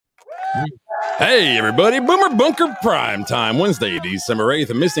Hey, everybody. Boomer Bunker Prime Time, Wednesday, December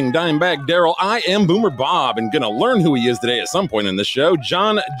 8th. Missing Dimebag Daryl. I am Boomer Bob and going to learn who he is today at some point in the show.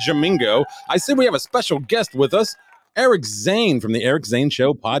 John Jamingo. I said we have a special guest with us, Eric Zane from the Eric Zane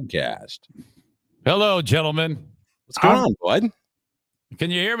Show podcast. Hello, gentlemen. What's going on, bud?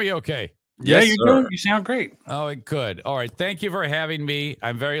 Can you hear me okay? Yeah, you sound great. Oh, good. All right. Thank you for having me.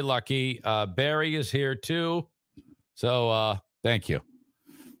 I'm very lucky. Barry is here, too. So thank you.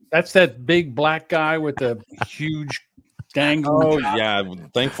 That's that big black guy with the huge dangling. Oh, yeah.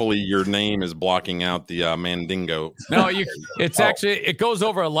 Thankfully, your name is blocking out the Mandingo. No, it goes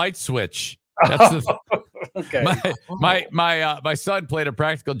over a light switch. That's okay. My son played a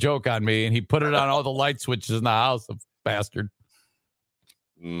practical joke on me, and he put it on all the light switches in the house, the bastard.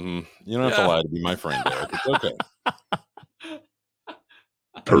 Mm-hmm. You don't have to lie to be my friend, Eric. It's okay.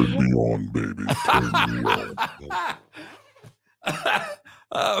 Turn me on, baby. Turn me on.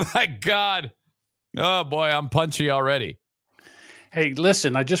 Oh, my God. Oh, boy, I'm punchy already. Hey,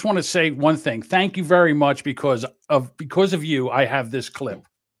 listen, I just want to say one thing. Thank you very much because of you, I have this clip.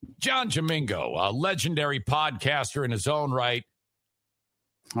 John Jamingo, a legendary podcaster in his own right.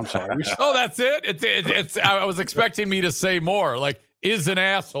 I'm sorry. Oh, that's it? It's. I was expecting me to say more, like, is an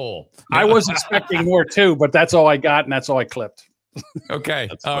asshole. I was expecting more, too, but that's all I got, and that's all I clipped. Okay.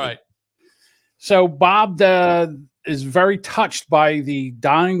 All right. So Bob is very touched by the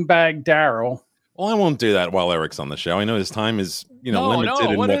Dimebag Daryl. Well, I won't do that while Eric's on the show. I know his time is, limited.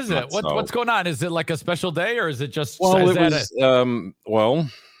 No, what is it? So. What's going on? Is it like a special day, or is it just? Well, I've got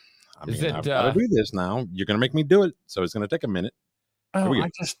to do this now. You're going to make me do it, so it's going to take a minute. Oh, I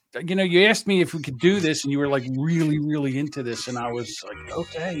just, you asked me if we could do this, and you were like really, really into this, and I was like,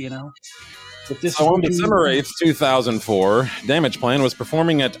 okay, But this so on December 8th, 2004, Damage Plan was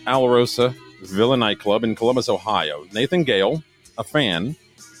performing at Alarosa Villa nightclub in Columbus, Ohio. Nathan Gale, a fan,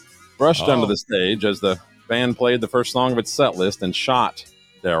 rushed onto the stage as the band played the first song of its set list and shot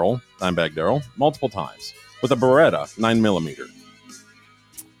Dimebag Daryl, multiple times with a Beretta 9mm.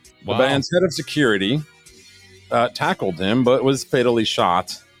 Wow. The band's head of security tackled him, but was fatally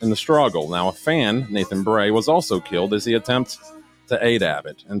shot in the struggle. Now, a fan, Nathan Bray, was also killed as he attempted to aid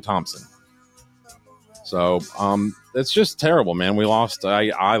Abbott and Thompson. So it's just terrible, man. We lost.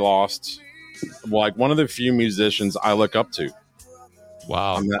 I lost, like, one of the few musicians I look up to.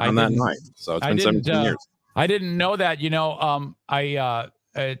 Wow. On that night. So it's been 17 years. I didn't know that.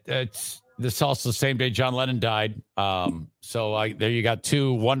 It's this also the same day John Lennon died. So there you got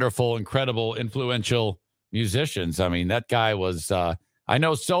two wonderful, incredible, influential musicians. I mean, that guy was. I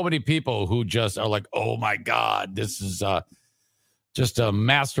know so many people who just are like, oh my God, this is just a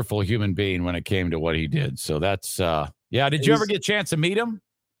masterful human being when it came to what he did. So that's Did you ever get a chance to meet him?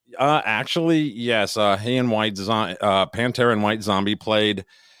 Actually, yes. He and Pantera and White Zombie played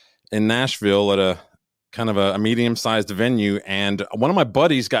in Nashville at a kind of a medium-sized venue, and one of my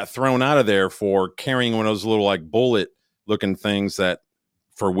buddies got thrown out of there for carrying one of those little, like, bullet-looking things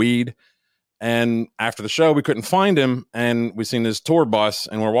for weed. And after the show, we couldn't find him, and we seen his tour bus,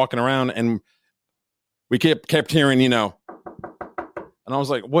 and we're walking around, and we kept hearing, and I was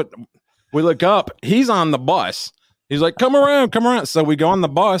like, what? We look up. He's on the bus. He's like, come around. So we go on the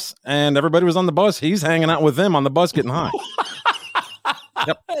bus, and everybody was on the bus. He's hanging out with them on the bus getting high.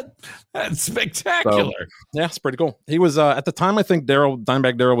 Yep. That's spectacular. So, yeah, it's pretty cool. He was, at the time, I think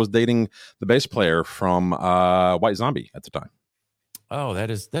Dimebag Daryl was dating the bass player from White Zombie at the time. Oh, that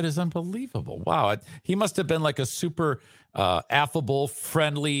is unbelievable. Wow. He must have been like a super affable,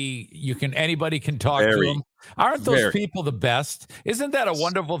 friendly, anybody can talk to him. Aren't those people the best? Isn't that a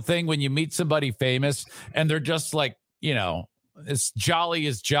wonderful thing when you meet somebody famous and they're just like, as jolly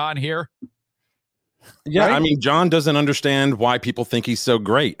as John here? Yeah, right? I mean, John doesn't understand why people think he's so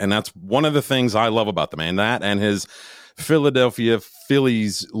great. And that's one of the things I love about the man, that and his Philadelphia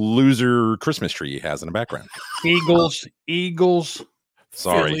Phillies loser Christmas tree he has in the background. Eagles.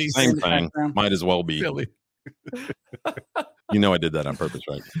 Sorry, Phillies same thing. Might as well be. Philly. I did that on purpose,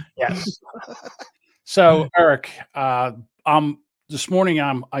 right? Yes. So, Eric, this morning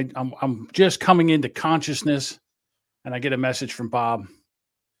I'm just coming into consciousness, and I get a message from Bob.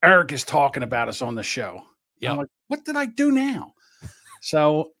 Eric is talking about us on the show. Yeah. I'm like, what did I do now?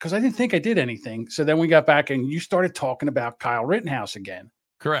 So, because I didn't think I did anything. So then we got back, and you started talking about Kyle Rittenhouse again.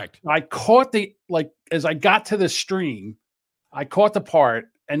 Correct. I caught as I got to the stream, I caught the part,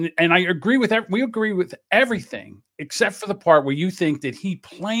 and I agree with we agree with everything except for the part where you think that he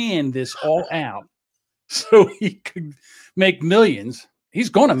planned this all out so he could make millions. He's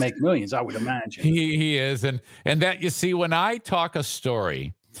going to make millions, I would imagine. He is, and that, you see, when I talk a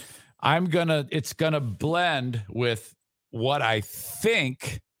story, it's gonna blend with what I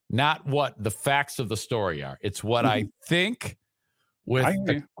think not what the facts of the story are. It's what I think with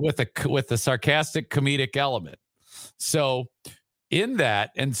the sarcastic comedic element. So in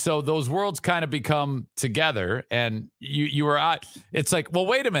that, and so those worlds kind of become together, and you were out. It's like, well,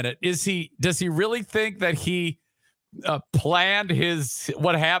 wait a minute. Does he really think that he planned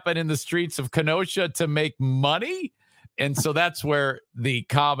what happened in the streets of Kenosha to make money? And so that's where the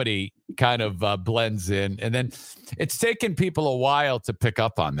comedy kind of blends in. And then it's taken people a while to pick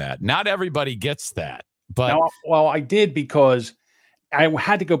up on that. Not everybody gets that. But well, I did, because I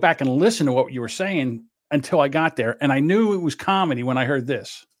had to go back and listen to what you were saying until I got there. And I knew it was comedy when I heard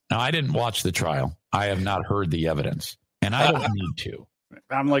this. No, I didn't watch the trial. I have not heard the evidence. And I don't need to.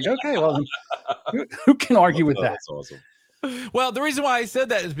 I'm like, okay, well, who can argue with that? That's awesome. Well, the reason why I said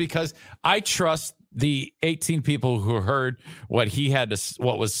that is because I trust the 18 people who heard what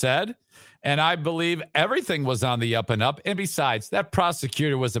was said, and I believe everything was on the up and up. And besides, that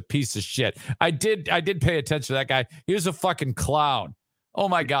prosecutor was a piece of shit. I did pay attention to that guy. He was a fucking clown. Oh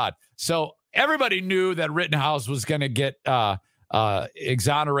my God. So everybody knew that Rittenhouse was going to get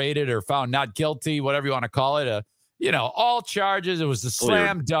exonerated or found not guilty, whatever you want to call it. All charges. It was a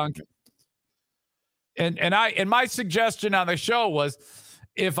slam dunk. And my suggestion on the show was,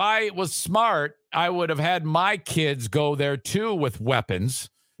 if I was smart, I would have had my kids go there too with weapons.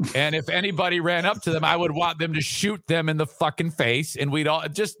 And if anybody ran up to them, I would want them to shoot them in the fucking face. And we'd all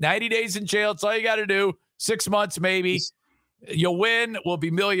just 90 days in jail. It's all you got to do. 6 months, maybe. You'll win. We'll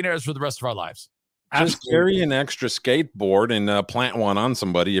be millionaires for the rest of our lives. Just carry an extra skateboard and plant one on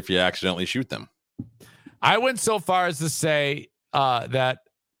somebody if you accidentally shoot them. I went so far as to say that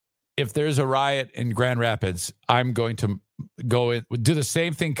if there's a riot in Grand Rapids, I'm going to go in, do the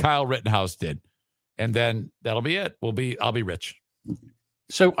same thing Kyle Rittenhouse did. And then that'll be it. I'll be rich.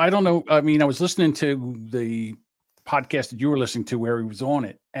 So I don't know. I mean, I was listening to the podcast that you were listening to where he was on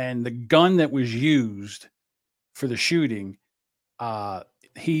it, and the gun that was used for the shooting, Kyle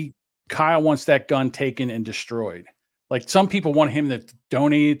wants that gun taken and destroyed. Like, some people want him to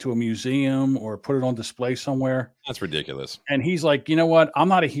donate it to a museum or put it on display somewhere. That's ridiculous. And he's like, you know what? I'm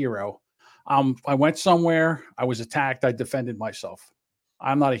not a hero. I went somewhere. I was attacked. I defended myself.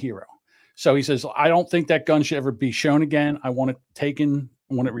 I'm not a hero. So he says, I don't think that gun should ever be shown again. I want it taken.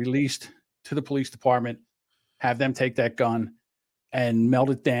 I want it released to the police department, have them take that gun and melt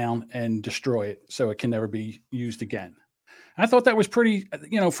it down and destroy it so it can never be used again. I thought that was pretty,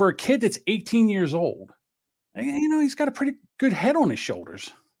 for a kid that's 18 years old, he's got a pretty good head on his shoulders.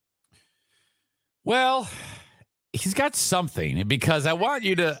 Well, he's got something, because I want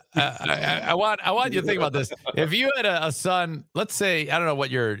you to, I want you to think about this. If you had a son, let's say, I don't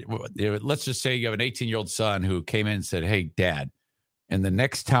know let's just say you have an 18-year-old son who came in and said, hey, Dad, in the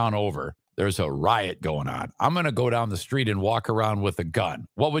next town over, there's a riot going on. I'm going to go down the street and walk around with a gun.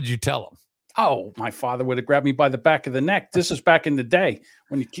 What would you tell him? Oh, my father would have grabbed me by the back of the neck. This is back in the day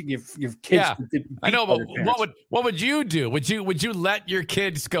when your kids. Yeah, I know, but what would you do? Would you let your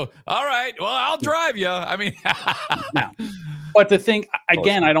kids go, all right, well, I'll drive you? I mean, no. But the thing,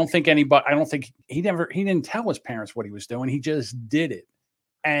 again, I don't think he didn't tell his parents what he was doing. He just did it.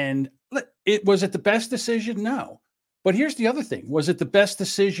 And was it the best decision? No. But here's the other thing. Was it the best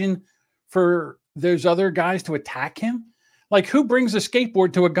decision for those other guys to attack him? Like, who brings a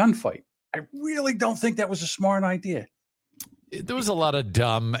skateboard to a gunfight? I really don't think that was a smart idea. There was a lot of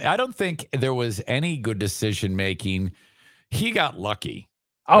dumb. I don't think there was any good decision making. He got lucky.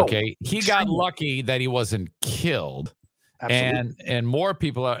 Oh, okay. He got lucky that he wasn't killed. Absolutely. And more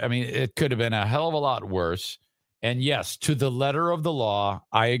people it could have been a hell of a lot worse. And yes, to the letter of the law,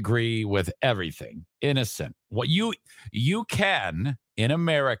 I agree with everything. Innocent. What you can in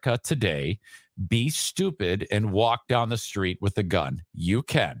America today be stupid and walk down the street with a gun. You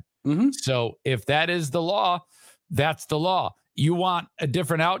can. Mm-hmm. So if that is the law, that's the law. You want a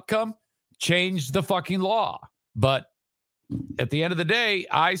different outcome? Change the fucking law. But at the end of the day,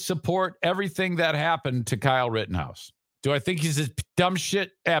 I support everything that happened to Kyle Rittenhouse. Do I think he's a dumb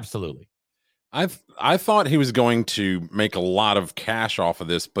shit? Absolutely. I thought he was going to make a lot of cash off of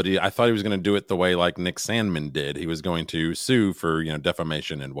this, but I thought he was going to do it the way like Nick Sandmann did. He was going to sue for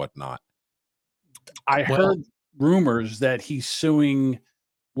defamation and whatnot. I heard rumors that he's suing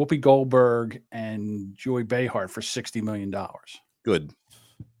Whoopi Goldberg and Joy Behar for $60 million. Good.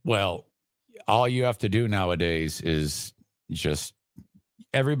 Well, all you have to do nowadays is just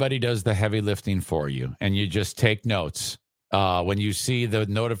everybody does the heavy lifting for you, and you just take notes. When you see the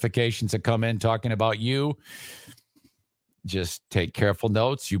notifications that come in talking about you, just take careful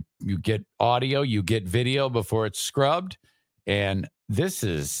notes. You get audio, you get video before it's scrubbed. And this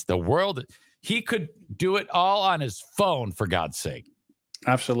is the world. He could do it all on his phone, for God's sake.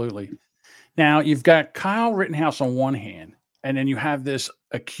 Absolutely. Now you've got Kyle Rittenhouse on one hand, and then you have this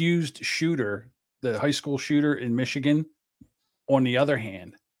accused shooter, the high school shooter in Michigan, on the other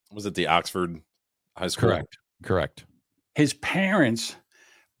hand. Was it the Oxford High School? Correct. His parents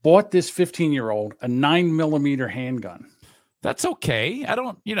bought this 15-year-old a 9mm handgun. That's okay. I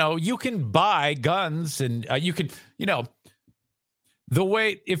don't, you can buy guns and you can, the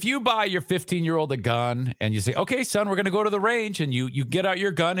way, if you buy your 15-year-old a gun and you say, okay, son, we're going to go to the range, and you get out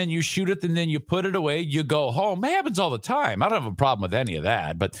your gun and you shoot it and then you put it away, you go home. It happens all the time. I don't have a problem with any of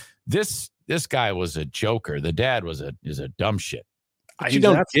that. But this guy was a joker. The dad is a dumb shit. But you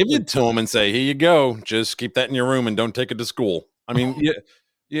don't give it to him and say, here you go. Just keep that in your room and don't take it to school. I mean,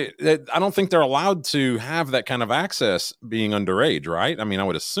 I don't think they're allowed to have that kind of access being underage, right? I mean, I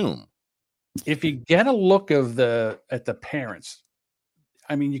would assume. If you get a look at the parents,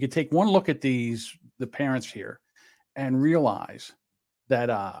 I mean, you could take one look at the parents here and realize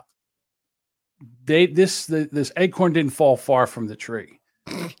that this acorn didn't fall far from the tree.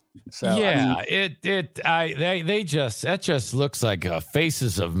 So yeah, that just looks like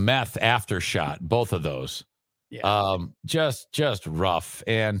faces of meth aftershot. Both of those, yeah. Just rough.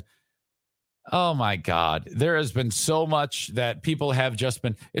 And oh my God, there has been so much that people have just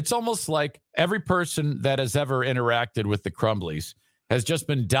been. It's almost like every person that has ever interacted with the Crumblies has just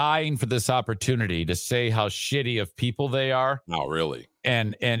been dying for this opportunity to say how shitty of people they are. Oh, really?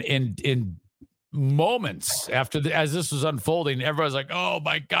 And in moments as this was unfolding, everyone's like, oh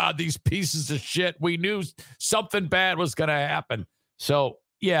my God, these pieces of shit. We knew something bad was going to happen. So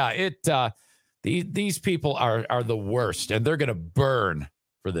yeah, these people are the worst, and they're going to burn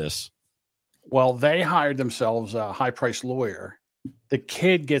for this. Well, they hired themselves a high-priced lawyer. The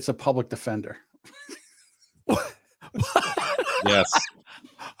kid gets a public defender. Yes.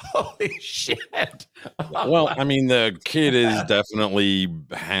 Holy shit. Well, I mean, the kid is definitely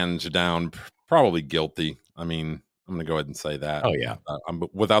hands down probably guilty. I mean, I'm going to go ahead and say that. Oh, yeah.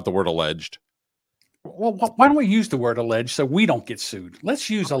 Without the word alleged. Well, why don't we use the word alleged so we don't get sued? Let's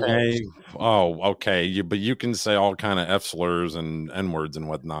use alleged. Oh, okay. But you can say all kind of F slurs and N words and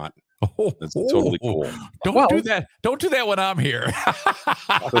whatnot. That's totally cool. Don't do that. Don't do that when I'm here.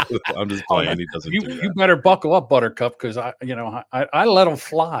 I'm just playing. He doesn't do that. You better buckle up, Buttercup, because I let him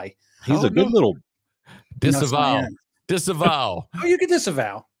fly. He's a good little disavow. Oh, you can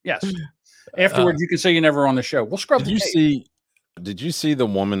disavow. Yes. Afterwards, you can say you're never on the show. We'll scrub the tape. Did you see the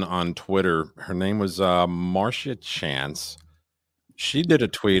woman on Twitter? Her name was Marcia Chance. She did a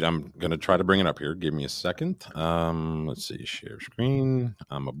tweet. I'm going to try to bring it up here. Give me a second. Let's see. Share screen.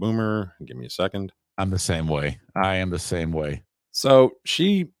 I'm a boomer. Give me a second. I'm the same way. I am the same way. So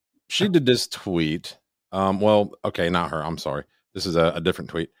she did this tweet. Well, okay, not her. I'm sorry. This is a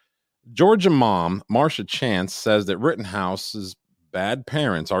different tweet. Georgia mom, Marcia Chance, says that Rittenhouse's bad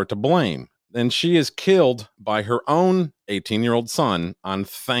parents are to blame. And she is killed by her own 18-year-old son on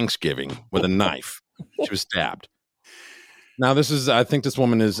Thanksgiving with a knife. She was stabbed. Now, I think this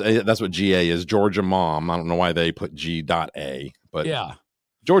woman that's what GA is, Georgia mom. I don't know why they put G.A, but yeah,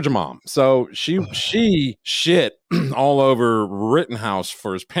 Georgia mom. So she shit all over Rittenhouse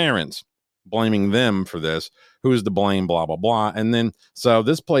for his parents, blaming them for this. Who's to blame, blah, blah, blah. And then, so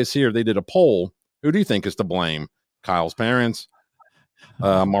this place here, they did a poll. Who do you think is to blame? Kyle's parents?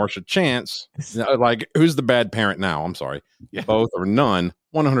 Marcia Chance? Like, who's the bad parent now? I'm sorry. Yeah. Both or none?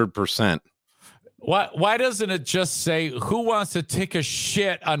 100%. Why doesn't it just say who wants to take a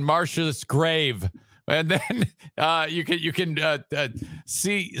shit on Marcia's grave, and then you can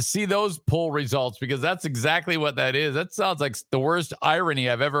see those poll results, because that's exactly what that is. That sounds like the worst irony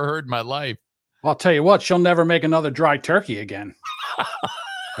I've ever heard in my life. I'll tell you what, she'll never make another dry turkey again.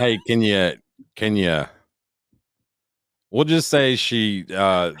 Hey, can you? We'll just say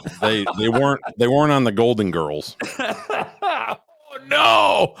they weren't on the Golden Girls.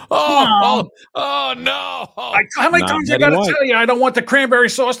 No! Oh no! How many times I gotta tell you I don't want the cranberry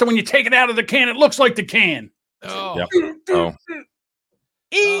sauce, that when you take it out of the can, it looks like the can. Oh, yep.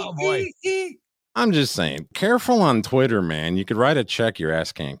 Oh boy. I'm just saying, careful on Twitter, man. You could write a check your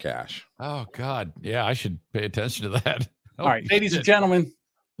ass can't cash. Oh God. Yeah, I should pay attention to that. All right, ladies and gentlemen,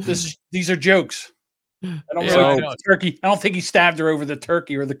 these are jokes. I don't turkey. I don't think he stabbed her over the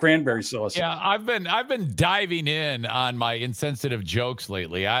turkey or the cranberry sauce. Yeah, I've been diving in on my insensitive jokes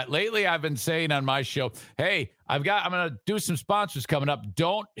lately. I've been saying on my show, hey, I'm gonna do some sponsors coming up.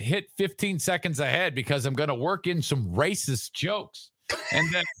 Don't hit 15 seconds ahead, because I'm gonna work in some racist jokes,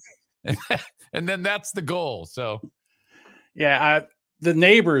 and then that's the goal. So, yeah, the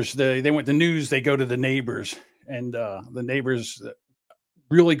neighbors, they went the news. They go to the neighbors, and the neighbors,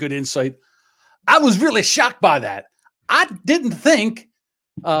 really good insight. I was really shocked by that. I didn't think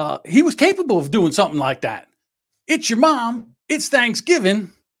he was capable of doing something like that. It's your mom. It's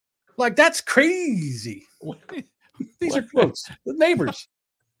Thanksgiving. Like, that's crazy. These are quotes. The neighbors.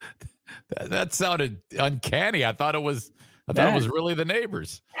 That sounded uncanny. I thought it was really the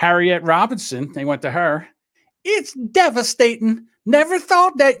neighbors. Harriet Robinson, they went to her. It's devastating. Never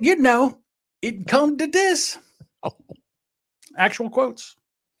thought that, it'd come to this. Oh. Actual quotes.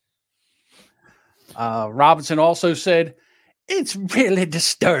 Robinson also said, it's really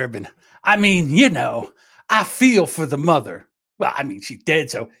disturbing. I mean, I feel for the mother. Well, I mean, she's dead,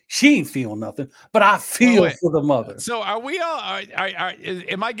 so she ain't feeling nothing, but I feel for the mother. So are we all,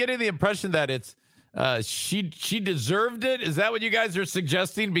 am I getting the impression that it's, she deserved it? Is that what you guys are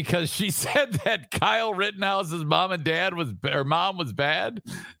suggesting? Because she said that Kyle Rittenhouse's mom was bad.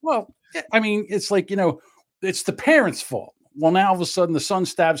 Well, I mean, it's like, it's the parents' fault. Well, now all of a sudden the son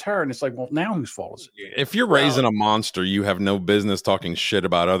stabs her, and it's like, well, now whose fault is it? If you're raising a monster, you have no business talking shit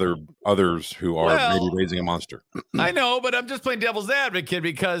about others who are maybe raising a monster. I know, but I'm just playing devil's advocate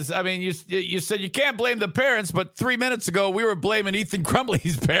because, I mean, you said you can't blame the parents, but 3 minutes ago we were blaming Ethan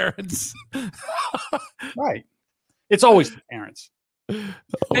Crumley's parents. Right. It's always the parents.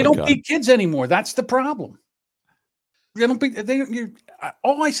 They don't beat kids anymore. That's the problem. They don't beat.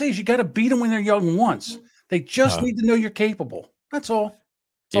 All I say is you got to beat them when they're young once. They just need to know you're capable. That's all.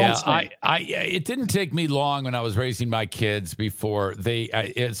 That's all it didn't take me long when I was raising my kids before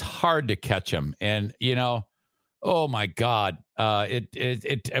it's hard to catch them. And, oh my God,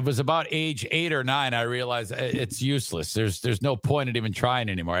 it was about age 8 or 9. I realized it's useless. There's no point in even trying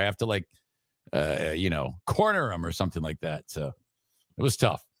anymore. I have to corner them or something like that. So it was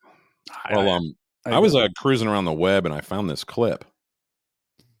tough. Well, I was cruising around the web and I found this clip.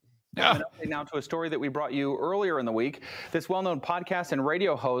 Now to a story that we brought you earlier in the week. This well-known podcast and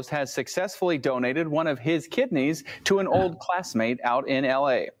radio host has successfully donated one of his kidneys to an old classmate out in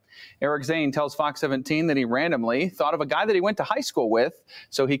L.A. Eric Zane tells Fox 17 that he randomly thought of a guy that he went to high school with,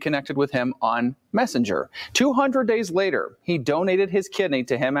 so he connected with him on Messenger. 200 days later, he donated his kidney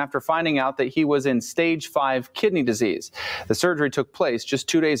to him after finding out that he was in stage 5 kidney disease. The surgery took place just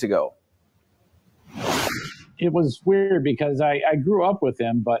 2 days ago. It was weird because I grew up with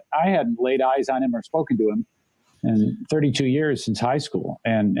him, but I hadn't laid eyes on him or spoken to him in 32 years since high school.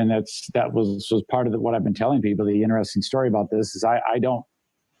 And that was part of what I've been telling people. The interesting story about this is I don't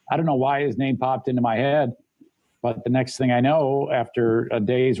know why his name popped into my head, but the next thing I know, after a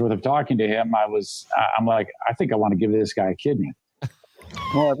day's worth of talking to him, I'm like, I think I want to give this guy a kidney.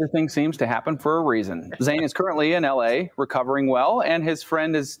 Well, everything seems to happen for a reason. Zane is currently in L.A., recovering well, and his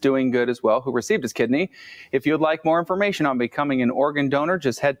friend is doing good as well, who received his kidney. If you'd like more information on becoming an organ donor,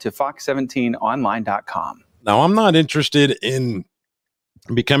 just head to fox17online.com. Now, I'm not interested in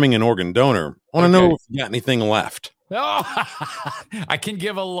becoming an organ donor. I want to know if you got anything left. Oh, I can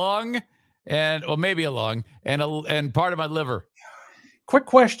give a lung maybe a lung and part of my liver. Quick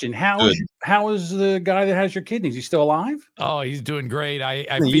question. How is the guy that has your kidneys? He's still alive? Oh, he's doing great. I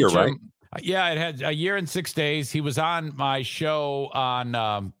a year, right? Yeah, it had a year and 6 days. He was on my show on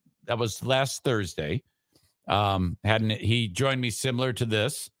that was last Thursday. He joined me similar to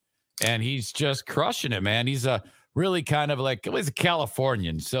this, and he's just crushing it, man. He's a really kind of like, he's a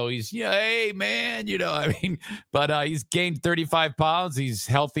Californian, so he's hey man, but he's gained 35 pounds. He's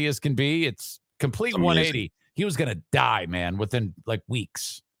healthy as can be. It's complete 180. He was gonna die, man, within like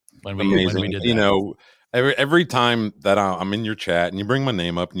weeks when we did that. Every time that I'm in your chat and you bring my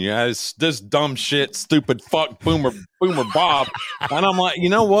name up and you guys this dumb shit, stupid fuck, boomer Bob, and I'm like, you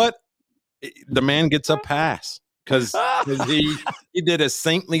know what? The man gets a pass because he did a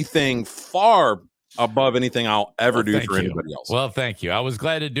saintly thing far above anything I'll ever do for anybody else. Well, thank you. I was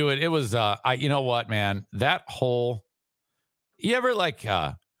glad to do it. It was you know what, man? That whole you ever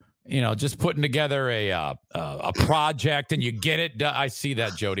just putting together a project and you get it done. I see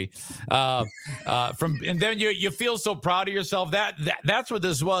that, Jody. And then you feel so proud of yourself. That's what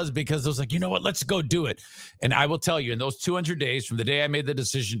this was, because it was like, you know what, let's go do it. And I will tell you, in those 200 days, from the day I made the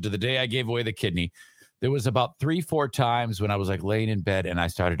decision to the day I gave away the kidney, there was about 3-4 times when I was like laying in bed and I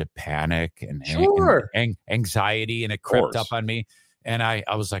started to panic and anxiety, and it crept up on me. And I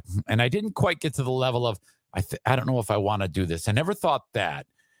was like, and I didn't quite get to the level of, I don't know if I want to do this. I never thought that.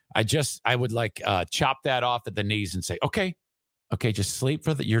 I would chop that off at the knees and say, okay, just sleep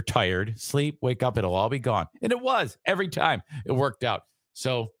you're tired, sleep, wake up, it'll all be gone. And it was every time it worked out.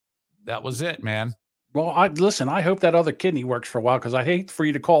 So that was it, man. Well, I hope that other kidney works for a while, because I hate for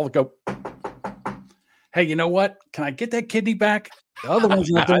you to call and go, hey, you know what? Can I get that kidney back? The other one's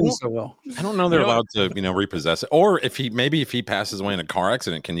not doing so well. I don't know they're allowed to, repossess it. Or if he passes away in a car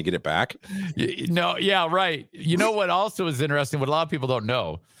accident, can you get it back? No, yeah, right. You know what also is interesting, what a lot of people don't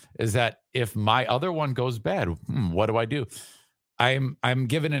know is that if my other one goes bad, what do I do? I'm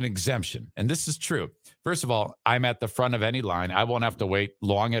given an exemption. And this is true. First of all, I'm at the front of any line. I won't have to wait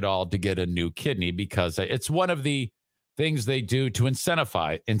long at all to get a new kidney because it's one of the things they do to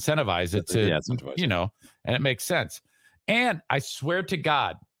incentivize it to, and it makes sense. And I swear to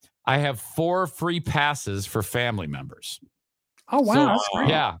God, I have 4 free passes for family members. Oh, wow. So, that's great.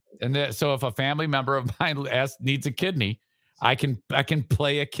 Yeah. And so if a family member of mine needs a kidney, I can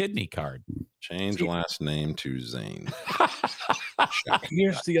play a kidney card. Change last name to Zane.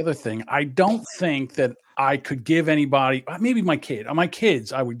 Here's the other thing. I don't think that I could give anybody, maybe my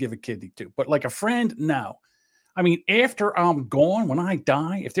kids, I would give a kidney to, but like a friend, no. I mean, after I'm gone, when I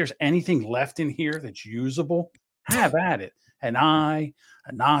die, if there's anything left in here that's usable, have at it. An eye,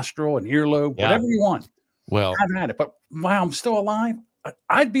 a nostril, an earlobe, whatever you want. Well, have at it. But while I'm still alive,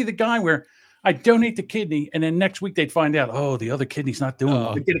 I'd be the guy where I donate the kidney, and then next week they'd find out, oh, the other kidney's not doing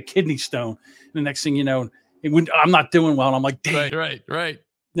well. They get a kidney stone. And the next thing you know, I'm not doing well. And I'm like, damn. Right.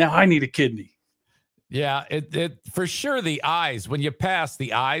 Now I need a kidney. Yeah, it for sure. The eyes, when you pass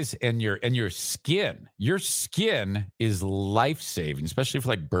the eyes and your skin is life-saving, especially for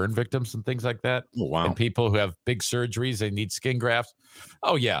like burn victims and things like that. Oh, wow. And people who have big surgeries, they need skin grafts.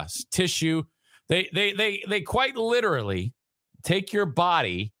 Oh yeah, tissue. They quite literally take your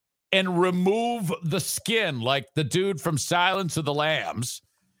body and remove the skin, like the dude from Silence of the Lambs.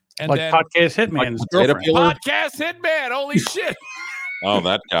 And like then Podcast Hitman. Podcast Hitman. Holy shit. Oh,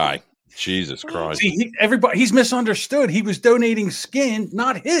 that guy. Jesus Christ. See, he's misunderstood. He was donating skin,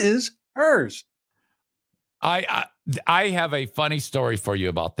 not hers. I have a funny story for you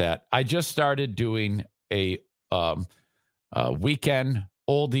about that. I just started doing a weekend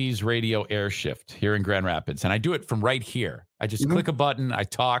oldies radio air shift here in Grand Rapids, and I do it from right here. I just click a button, I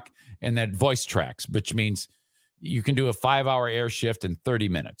talk, and then voice tracks, which means you can do a 5-hour air shift in 30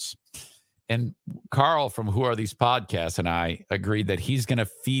 minutes. And Carl from Who Are These Podcasts and I agreed that he's going to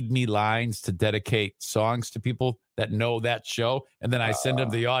feed me lines to dedicate songs to people that know that show. And then I send him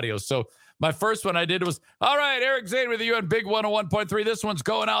the audio. So my first one I did was, all right, Eric Zane with you on Big 101.3. This one's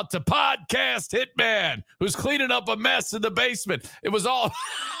going out to Podcast Hitman, who's cleaning up a mess in the basement. It was all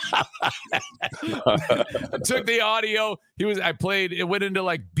I took the audio. I played, it went into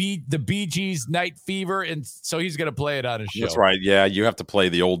like the Bee Gees Night Fever. And so he's going to play it on his show. That's right. Yeah. You have to play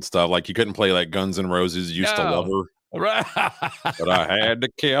the old stuff. Like you couldn't play like Guns N' Roses used to love her. Right. But I had to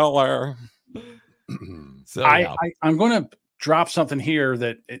kill her. So I'm going to drop something here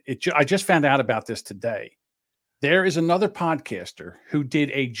that I just found out about this today. There is another podcaster who did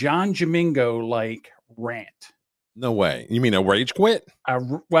a John Domingo like rant. No way. You mean a rage quit?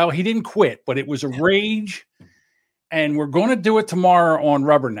 Well, he didn't quit, but it was a rage. And we're going to do it tomorrow on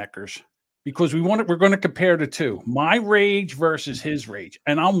Rubberneckers because we're going to compare the two. My rage versus his rage.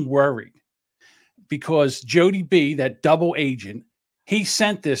 And I'm worried because Jody B, that double agent, he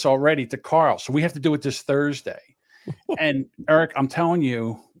sent this already to Carl. So we have to do it this Thursday. And Eric, I'm telling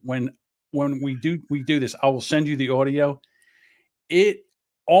you, when we do this, I will send you the audio. It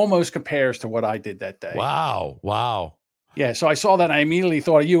almost compares to what I did that day. Wow. Yeah. So I saw that. And I immediately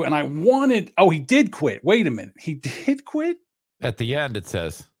thought of you, and I wanted. Oh, he did quit. Wait a minute. He did quit at the end. It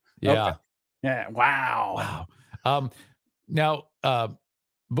says, yeah, okay. Yeah. Wow. Now,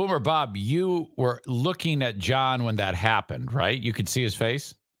 Boomer Bob, you were looking at John when that happened, right? You could see his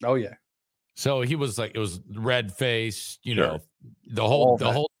face. Oh yeah. So he was like, it was red face, Sure. the whole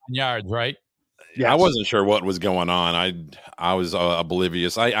 9 yards, right? Yeah, I wasn't sure what was going on. I was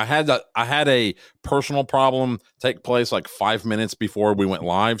oblivious. I had a personal problem take place like 5 minutes before we went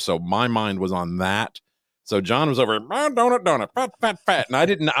live, so my mind was on that. So John was over, donut, fat,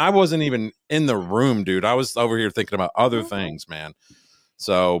 and I wasn't even in the room, dude. I was over here thinking about other things, man.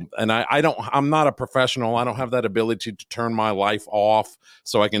 So, and I'm not a professional. I don't have that ability to turn my life off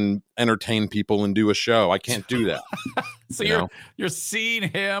so I can entertain people and do a show. I can't do that. So you're seeing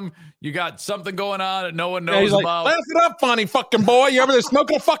him. You got something going on that no one knows about. Laugh it up, funny fucking boy. You over there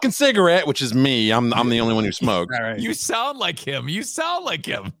smoking a fucking cigarette, which is me. I'm the only one who smokes. All right. You sound like him.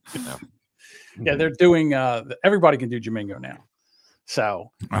 Yeah, they're doing. Everybody can do Domingo now.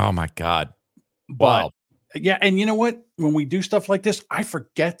 So. Oh my God. But, wow. Yeah, and you know what? When we do stuff like this, I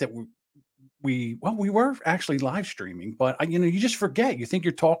forget that we were actually live streaming, but you just forget. You think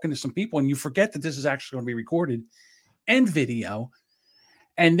you're talking to some people, and you forget that this is actually going to be recorded and video.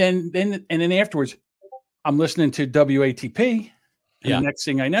 And then afterwards, I'm listening to WATP. And the next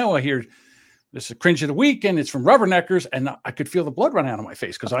thing I know, I hear This is Cringe of the Week, and it's from Rubberneckers, and I could feel the blood run out of my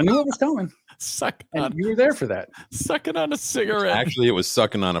face because I knew it was coming. And you were there for that. Sucking on a cigarette. Actually, it was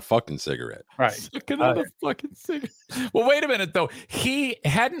sucking on a fucking cigarette. Right. Sucking on a fucking cigarette. Well, wait a minute, though. He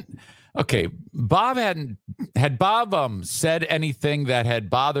hadn't... Okay, Bob hadn't... Had Bob said anything that had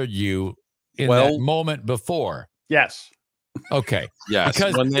bothered you in that moment before? Yes. Okay. Yes.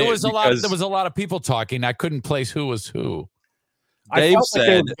 Because there was a lot of people talking. I couldn't place who was who. Dave said, like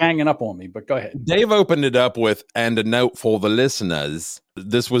they were ganging up on me, but go ahead. Dave opened it up with, and a note for the listeners.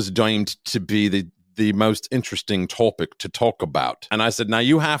 This was deemed to be the most interesting topic to talk about. And I said, now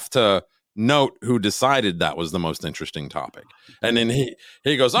you have to note who decided that was the most interesting topic. And then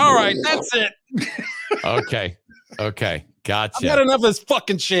he goes, all right, that's it. Okay. Gotcha. I've got enough of this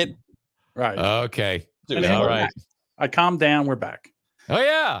fucking shit. Right. Okay. Dude, all right. I calmed down. We're back. Oh,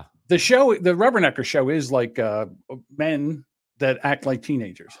 yeah. The Rubbernecker show is like men that act like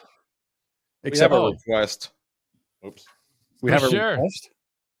teenagers. Except a request. Oops. We have a request?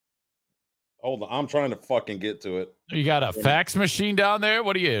 Hold on. I'm trying to fucking get to it. You got a fax machine down there?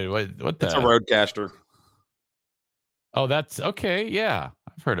 What are you? What the? It's a Roadcaster. Oh, that's okay. Yeah.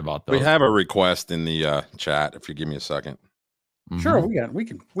 I've heard about those. We have a request in the chat if you give me a second. Sure, we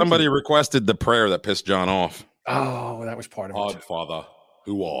can. Somebody requested the prayer that pissed John off. Oh, that was part of it. Odd Father,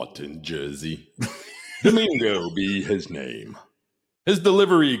 who art in Jersey, Domingo be his name. His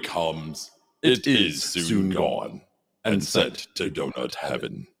delivery comes, it is soon gone, and sent to donut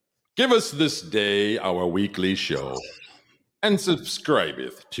heaven. Give us this day our weekly show, and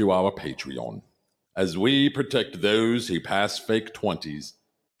subscribeth to our Patreon, as we protect those who pass fake 20s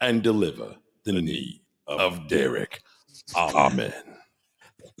and deliver the knee of Derek. Amen.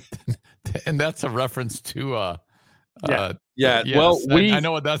 And that's a reference to yeah. Yes, well, I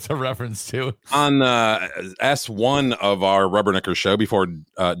know what that's a reference to. On S1 of our Rubbernecker show before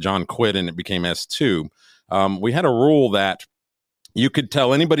John quit and it became S2, we had a rule that you could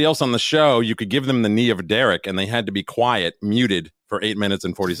tell anybody else on the show, you could give them the knee of Derek, and they had to be quiet, muted for 8 minutes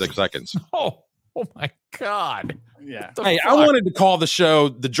and 46 seconds. Oh my God. Yeah. Hey, I wanted to call the show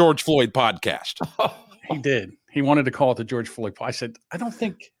the George Floyd podcast. He did. He wanted to call it the George Floyd. I said, I don't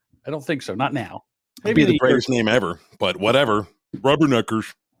think so. Not now. Maybe the greatest name ever, but whatever.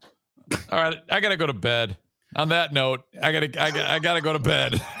 Rubberneckers. All right, I gotta go to bed. On that note, I gotta go to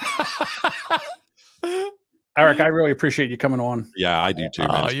bed. Eric, I really appreciate you coming on. Yeah, I do too.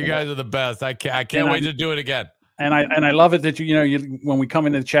 Oh, you guys are the best. I can't wait to do it again. And I love it that you when we come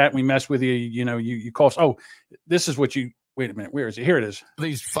into the chat, we mess with you. You call us. Oh, this is what you. Wait a minute. Where is it? Here it is.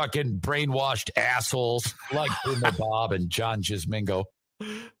 These fucking brainwashed assholes like Boomer Bob and John Gismingo.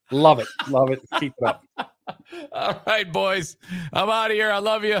 Love it. Keep it up. All right, boys. I'm out of here. I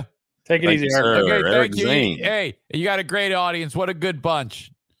love you. Take it easy, Eric. Okay, Eric thank you. Zane. Hey, you got a great audience. What a good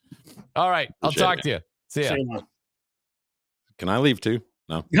bunch. All right. I'll talk to you. See ya. Can I leave too?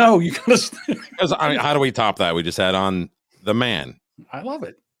 No, you gotta. Because how do we top that? We just had on the man. I love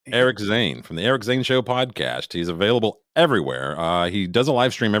it. Eric Zane from the Eric Zane Show podcast. He's available everywhere. He does a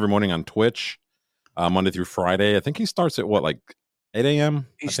live stream every morning on Twitch, Monday through Friday. I think he starts at 8 a.m.?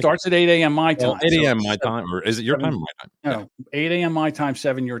 He starts at 8 a.m. my time. 8 a.m. my time, or is it your time or my time? No, 8 a.m. my time,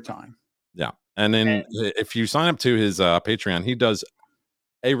 7 your time. Yeah. And then if you sign up to his Patreon, he does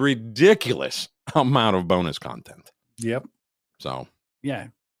a ridiculous amount of bonus content. Yep. So, yeah.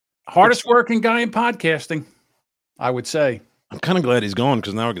 Hardest working guy in podcasting, I would say. I'm kind of glad he's gone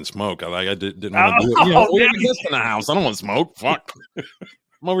because now I can smoke. I didn't want to do it. We have a guest in the house. I don't want to smoke. Fuck.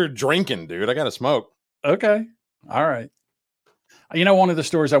 I'm over here drinking, dude. I got to smoke. Okay. All right. One of the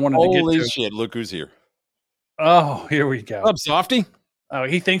stories I wanted to get to. Holy shit. Look who's here. Oh, here we go. What's up, Softy? Oh,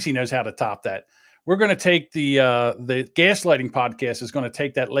 he thinks he knows how to top that. We're going to take the gaslighting podcast is going to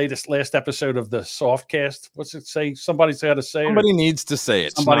take that last episode of the Softcast. What's it say? Somebody's got to say it. Somebody needs to say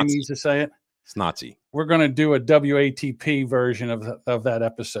it. Somebody needs to say it. It's Nazi. We're going to do a WATP version of that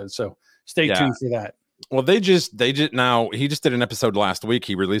episode. So stay tuned for that. Well, he just did an episode last week.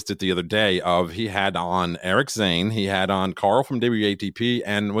 He released it the other day he had on Eric Zane. He had on Carl from WATP.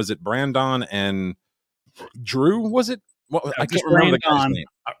 And was it Brandon and Drew? Was it? Well, I can't remember the guy's name.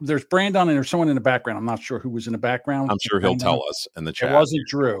 There's Brandon and there's someone in the background. I'm not sure who was in the background. I'm sure he'll tell us in the chat. It wasn't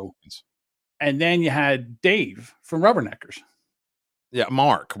Drew. And then you had Dave from Rubberneckers. Yeah,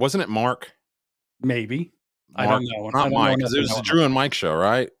 Mark. Wasn't it Mark? Maybe. Mark, I don't know. Not Mike. It was the Drew and Mike show,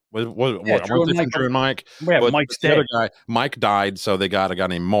 right? Drew and Mike. Yeah, Mike's dead. The other guy, Mike died, so they got a guy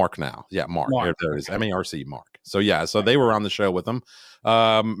named Mark now. Yeah, Mark. There it is. MARC, Mark. So they were on the show with them.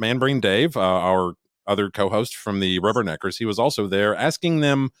 Man Brain Dave, our other co-host from the Rubberneckers, he was also there asking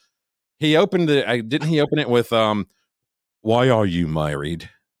them. He opened it. Didn't he open it with "Why are you married?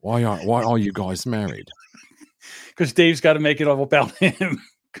 Why are you guys married? Because Dave's got to make it all about him.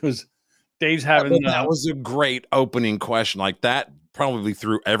 Because Dave's having that was a great opening question. Like that probably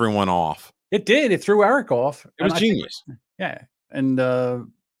threw everyone off. It did. It threw Eric off. It was genius. Yeah. And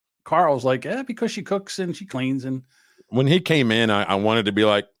Carl's like, because she cooks and she cleans. And when he came in, I wanted to be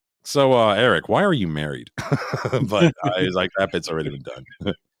like, so Eric, why are you married? But I was like, that bit's already been done.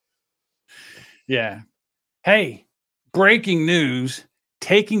 Yeah. Hey, breaking news.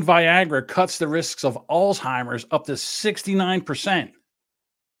 Taking Viagra cuts the risks of Alzheimer's up to 69%.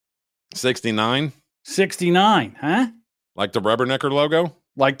 69? 69, huh? Like the Rubbernecker logo?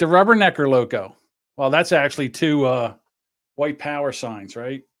 Like the Rubbernecker logo. Well, that's actually two white power signs,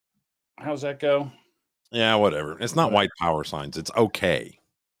 right? How's that go? Yeah, whatever. It's not white power signs. It's okay.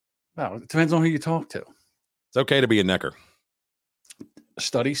 Well, it depends on who you talk to. It's okay to be a necker.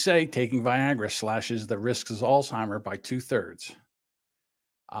 Studies say taking Viagra slashes the risks of Alzheimer's by 2/3.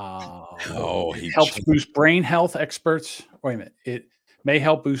 It helps boost brain health. Experts, wait a minute. It may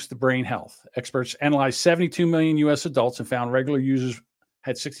help boost the brain health. Experts analyzed 72 million U.S. adults and found regular users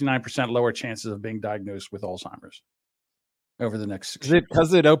had 69% lower chances of being diagnosed with Alzheimer's over the next 6 years.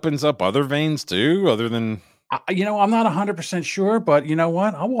 Because it opens up other veins too, other than... I'm not 100% sure, but you know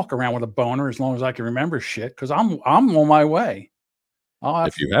what? I'll walk around with a boner as long as I can remember shit because I'm on my way.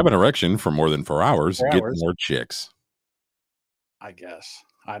 If you have an erection for more than 4 hours, get more chicks. I guess.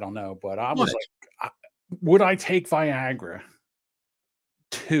 I don't know, but I was like, would I take Viagra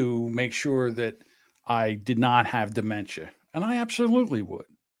to make sure that I did not have dementia? And I absolutely would.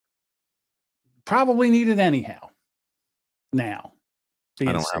 Probably need it anyhow. Now. I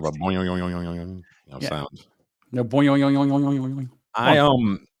don't have a boing sound. No boing.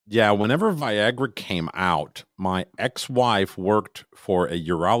 Whenever Viagra came out, my ex-wife worked for a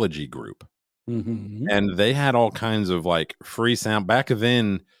urology group. Mm-hmm. And they had all kinds of like free sound. Back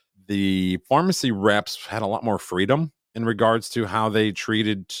then, the pharmacy reps had a lot more freedom in regards to how they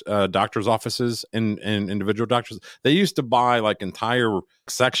treated doctors' offices and individual doctors. They used to buy like entire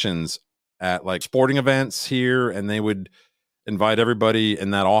sections at like sporting events here, and they would invite everybody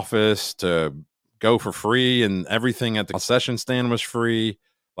in that office to go for free, and everything at the concession stand was free,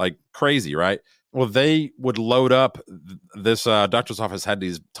 like crazy, right? Well, they would load up this doctor's office had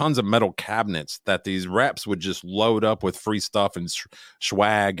these tons of metal cabinets that these reps would just load up with free stuff and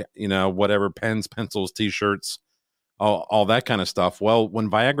swag, whatever, pens, pencils, t-shirts, all that kind of stuff. Well, when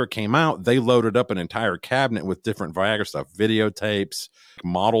Viagra came out, they loaded up an entire cabinet with different Viagra stuff, videotapes,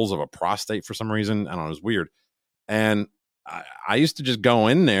 models of a prostate for some reason. I don't know, it was weird. And I used to just go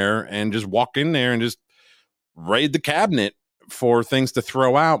in there and just walk in there and just raid the cabinet for things to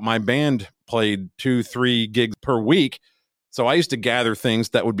throw out. My band played 2-3 gigs per week, so I used to gather things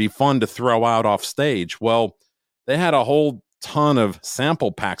that would be fun to throw out off stage. Well, they had a whole ton of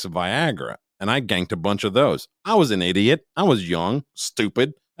sample packs of Viagra, and I ganked a bunch of those. I was an idiot. I was young,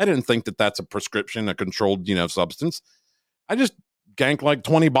 stupid. I didn't think that that's a prescription, a controlled, substance. I just ganked like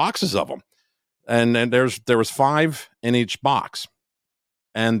 20 boxes of them, and there was 5 in each box,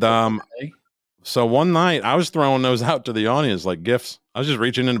 and So one night I was throwing those out to the audience like gifts. I was just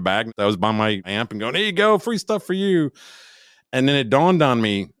reaching in the bag that was by my amp and going, "Here you go, free stuff for you." And then it dawned on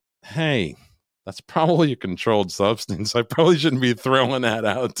me, hey, that's probably a controlled substance. I probably shouldn't be throwing that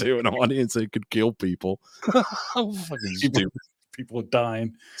out to an audience that could kill people. I'm fucking stupid. People are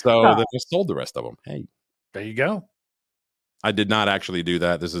dying. So they just sold the rest of them. Hey, there you go. I did not actually do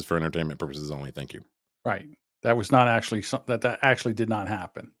that. This is for entertainment purposes only. Thank you. Right. That was not actually something that actually did not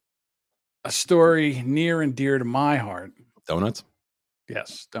happen. A story near and dear to my heart. Donuts?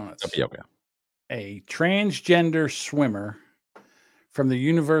 Yes, donuts. Okay. A transgender swimmer from the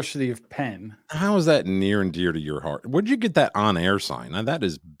University of Penn. How is that near and dear to your heart? Where'd you get that on-air sign? Now, that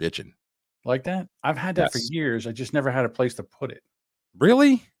is bitching. Like that? I've had that for years. I just never had a place to put it.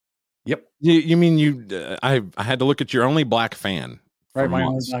 Really? Yep. You mean I had to look at your only black fan. Right, my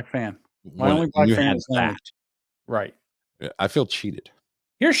only black fan. My only black fan is that. Right. I feel cheated.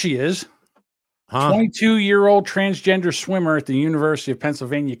 Here she is. 22-year-old transgender swimmer at the University of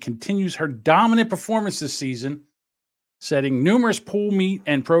Pennsylvania continues her dominant performance this season, setting numerous pool meet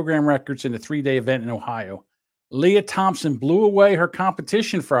and program records in a 3-day event in Ohio. Leah Thompson blew away her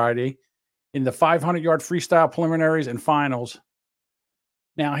competition Friday in the 500-yard freestyle preliminaries and finals.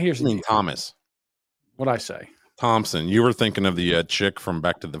 Now, here's the deal. Thomas. What'd I say? Thompson. You were thinking of the chick from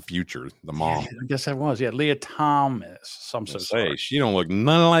Back to the Future, the mom. Yeah, I guess I was. Yeah, Leah Thomas. I'm so sorry. She don't look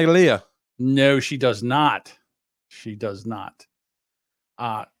none like Leah. No, she does not. She does not.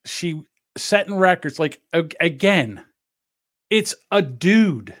 She setting records. Like, again, it's a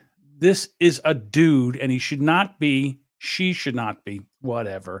dude. This is a dude, and she should not be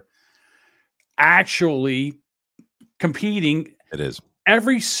whatever, actually competing. It is.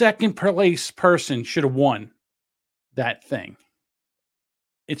 Every second place person should have won that thing.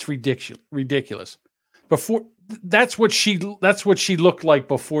 It's ridiculous. Before that's what she looked like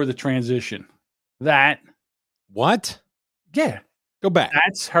before the transition. That what? Yeah. Go back.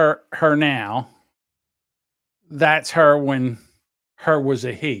 That's her now. That's her when her was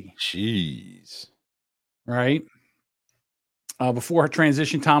a he. Jeez. Right? Before her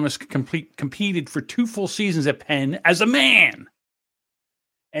transition, Thomas competed for 2 full seasons at Penn as a man.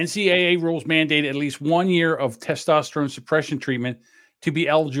 NCAA rules mandated at least 1 year of testosterone suppression treatment to be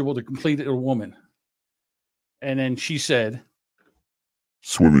eligible to complete it as a woman. And then she said,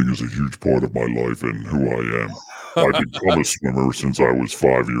 "Swimming is a huge part of my life and who I am. I've become a swimmer since I was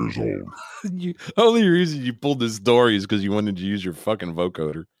 5 years old." Only reason you pulled this story is because you wanted to use your fucking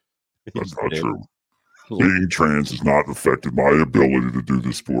vocoder. That's not true. Being trans has not affected my ability to do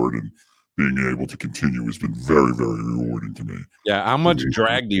the sport, and being able to continue has been very, very rewarding to me. Yeah, how much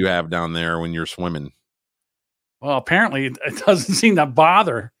drag do you have down there when you're swimming? Well, apparently it doesn't seem to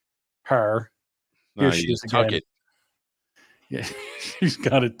bother her. No, Here she is tuck again. it. Yeah, she's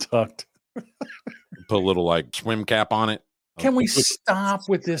got it tucked. Put a little like swim cap on it. Can we stop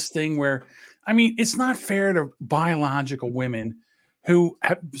with this thing where, I mean, it's not fair to biological women who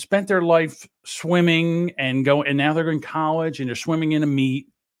have spent their life swimming and now they're in college and they're swimming in a meet.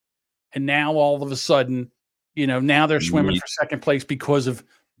 And now all of a sudden, now they're swimming for second place because of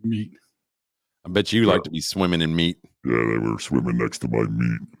meat. I bet you like to be swimming in meat. Yeah, they were swimming next to my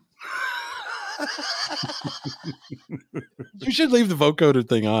meat. You should leave the vocoder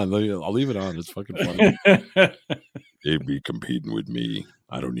thing on. I'll leave it on. It's fucking funny. They'd be competing with me.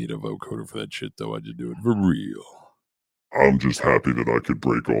 I don't need a vocoder for that shit, though. I just do it for real. I'm just happy that I could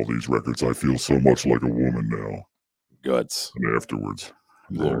break all these records. I feel so much like a woman now. Guts. And afterwards,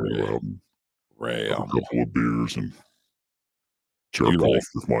 I'm going to go out and have a couple of beers and jerk off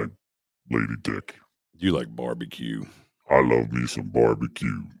with my lady dick. You like barbecue. I love me some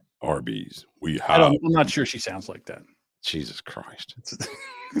barbecue. Arby's. I'm not sure she sounds like that. Jesus Christ.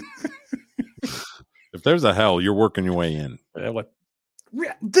 If there's a hell, you're working your way in. The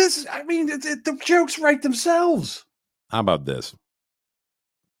jokes write themselves. How about this?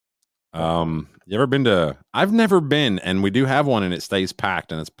 You ever been to, I've never been, and we do have one and it stays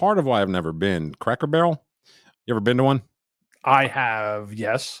packed, and it's part of why I've never been. Cracker Barrel? You ever been to one? I have,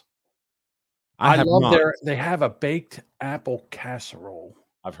 yes. I have love not. they have a baked apple casserole.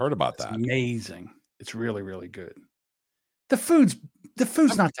 I've heard about that. Amazing. It's really, really good. The food's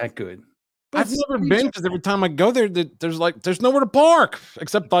not that good. I've never been because every time I go there, there's nowhere to park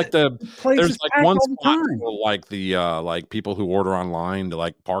except like there's like one spot for like the like people who order online to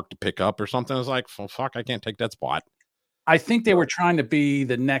like park to pick up or something. It's like, well, fuck, I can't take that spot. I think they were trying to be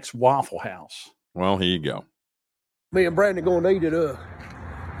the next Waffle House. Well, here you go. Me and Brandon going to eat at a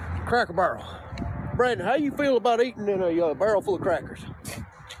Cracker Barrel. Brandon, how you feel about eating in a barrel full of crackers?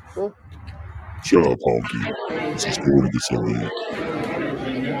 Huh? Shut up, honky. It's a story to somebody.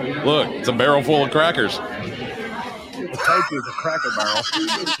 Look, it's a barrel full of crackers. The tape is a Cracker Barrel.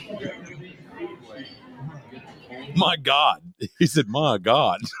 My God. He said, my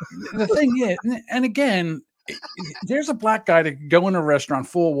God. The thing is, and again, there's a black guy to go in a restaurant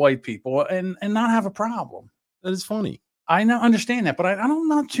full of white people and not have a problem. That is funny. I understand that, but I'm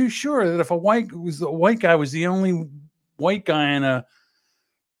not too sure that if a white guy was the only white guy in a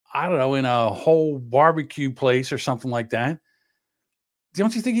whole barbecue place or something like that,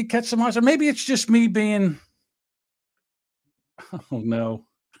 don't you think he'd catch some eyes? Or maybe it's just me being, oh no.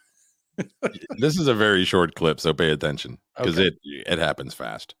 This is a very short clip, so pay attention because it happens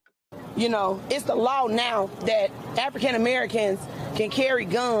fast. It's the law now that African Americans can carry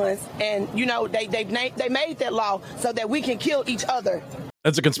guns, and they made that law so that we can kill each other.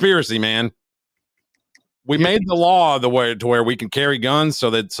 That's a conspiracy, man. We made the law the way to where we can carry guns so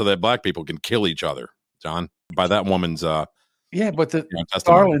that black people can kill each other, John. By that woman's but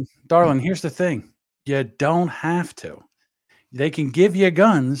darling, here's the thing. You don't have to. They can give you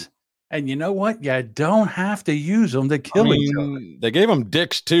guns, and you know what? You don't have to use them to kill each other. They gave them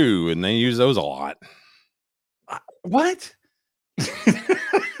dicks too, and they use those a lot. What?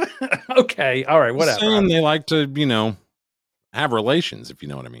 Okay, all right, whatever. Saying they like to, have relations, if you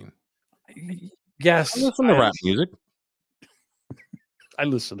know what I mean. Yes. I listen to rap music. I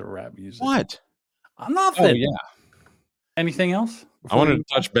listen to rap music. What? Nothing. Oh, yeah. Anything else? I wanted to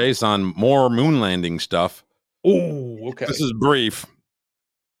touch base on more moon landing stuff. Oh, okay. This is brief.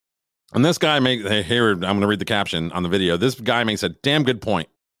 And this guy here, I'm going to read the caption on the video. This guy makes a damn good point.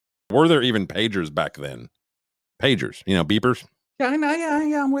 Were there even pagers back then? Pagers, beepers? Yeah, I know.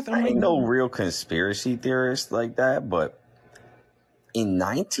 Yeah, I'm with him. I ain't no real conspiracy theorist like that, but in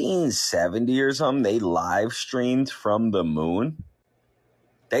 1970 or something, they live streamed from the moon.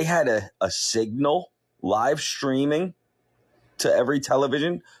 They had a signal live streaming to every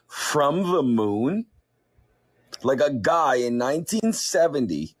television from the moon. Like a guy in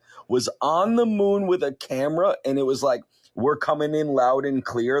 1970 was on the moon with a camera, and it was like, we're coming in loud and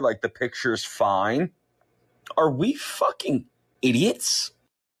clear, like the picture's fine. Are we fucking idiots?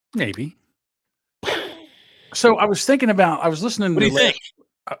 Maybe. So I was thinking about, I was listening. What do you think?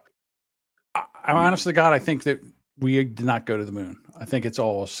 I honestly, God, I think that we did not go to the moon. I think it's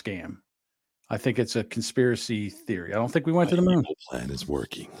all a scam. I think it's a conspiracy theory. I don't think we went to the moon. The plan is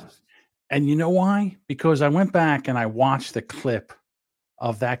working. And you know why? Because I went back and I watched the clip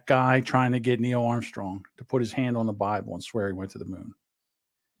of that guy trying to get Neil Armstrong to put his hand on the Bible and swear he went to the moon.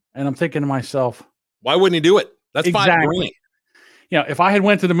 And I'm thinking to myself, why wouldn't he do it? That's exactly. $5 grand. You know, if I had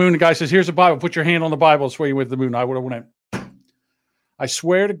went to the moon, the guy says, here's a Bible, put your hand on the Bible and swear you went to the moon, I would have went. I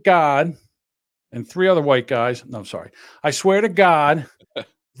swear to God, and 3 other white guys. No, sorry. I swear to God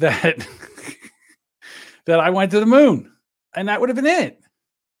that that I went to the moon. And that would have been it.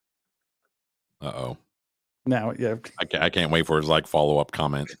 Uh-oh. Now, yeah. I can't wait for his follow-up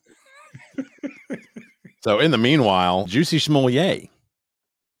comment. So in the meanwhile, Juicy Smollett.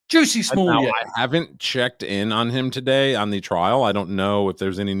 Now, I haven't checked in on him today on the trial. I don't know if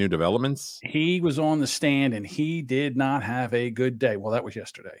there's any new developments. He was on the stand and he did not have a good day. Well, that was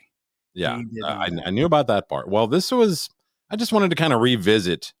yesterday. Yeah, I knew about that part. Well, I just wanted to kind of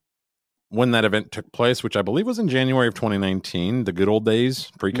revisit when that event took place, which I believe was in January of 2019, the good old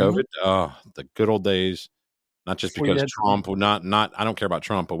days, pre-COVID. The good old days. Not just because Trump, not I don't care about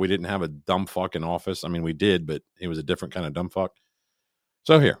Trump, but we didn't have a dumb fuck in office. I mean, we did, but he was a different kind of dumb fuck.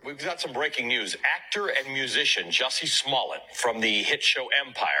 So here. We've got some breaking news. Actor and musician Jussie Smollett from the hit show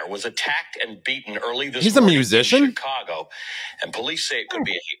Empire was attacked and beaten early this morning. He's a musician? In Chicago, and police say it could be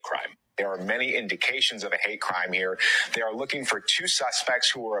a hate crime. There are many indications of a hate crime here. They are looking for 2 suspects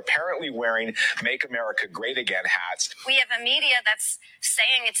who are apparently wearing Make America Great Again hats. We have a media that's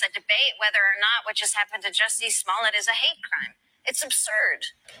saying it's a debate whether or not what just happened to Jussie Smollett is a hate crime. It's absurd.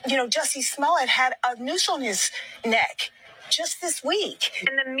 You know, Jussie Smollett had a noose on his neck just this week.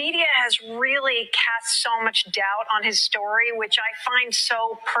 And the media has really cast so much doubt on his story, which I find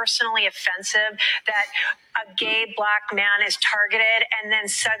so personally offensive, that a gay black man is targeted and then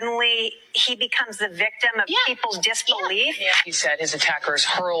suddenly he becomes the victim of people's disbelief. Yeah. He said his attackers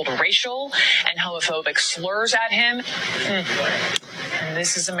hurled racial and homophobic slurs at him. And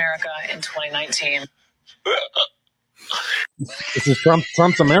this is America in 2019. This is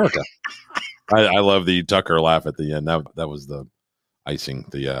Trump's America. I love the Tucker laugh at the end. That was the icing.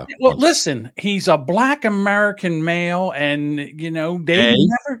 Well, listen, he's a black American male, and they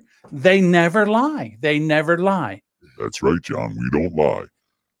never lie. They never lie. That's right, John. We don't lie.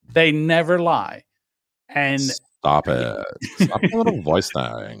 They never lie. And stop it. Stop the little voice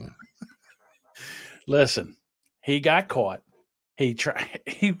thing. Listen, he got caught. He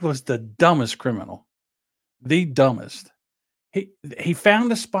was the dumbest criminal. The dumbest. He found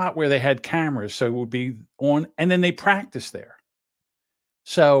a spot where they had cameras, so it would be on, and then they practiced there.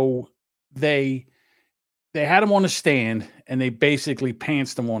 So they had him on the stand, and they basically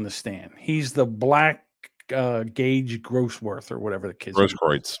pantsed him on the stand. He's the black Gage Grossworth or whatever the kid's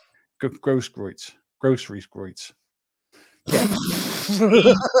Grosskreutz. Groceries. Yeah.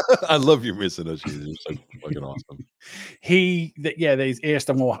 I love your misunderstanding. You're so fucking awesome. They asked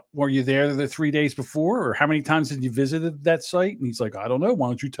him, well, were you there the 3 days before, or how many times did you visited that site? And he's like, I don't know. Why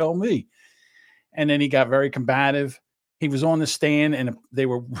don't you tell me? And then he got very combative. He was on the stand and they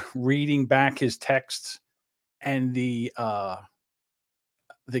were reading back his texts, and the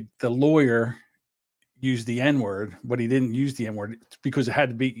lawyer used the N-word, but he didn't use the N-word because it had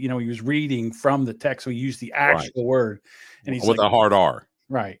to be, he was reading from the text. So he used the actual word. And he's with a hard R.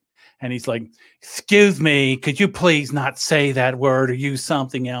 Right. And he's like, excuse me, could you please not say that word or use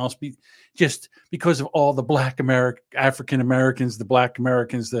something else? Just because of all the black African Americans, the black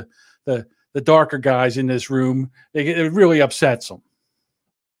Americans, the darker guys in this room, it really upsets them.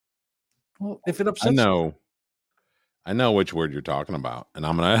 Well, if it upsets I know which word you're talking about, and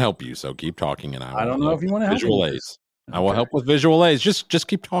I'm going to help you. So keep talking, and I don't know if you want to help. Visual aids. I will help with visual aids. Just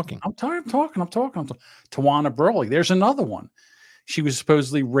keep talking. I'm tired of talking. Tawana Burley. There's another one. She was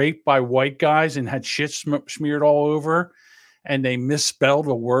supposedly raped by white guys and had shit smeared all over her, and they misspelled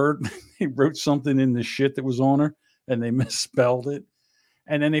a word. They wrote something in the shit that was on her, and they misspelled it.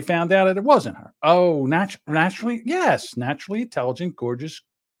 And then they found out that it wasn't her. Oh, naturally, yes, naturally intelligent, gorgeous,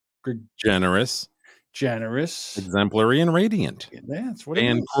 generous. generous, exemplary, and radiant. That's what it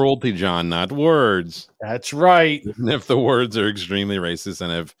And is. cruelty, John, not words. That's right. Even if the words are extremely racist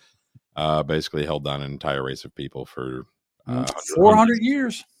and have basically held down an entire race of people for 400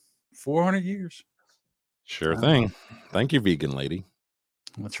 years. 400 years. Sure thing. Thank you, vegan lady.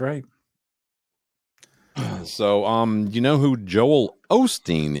 That's right. So, you know who Joel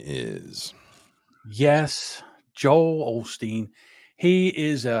Osteen is? Yes, Joel Osteen. He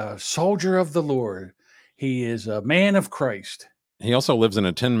is a soldier of the Lord. He is a man of Christ. He also lives in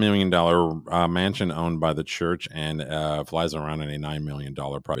a $10 million mansion owned by the church and flies around in a $9 million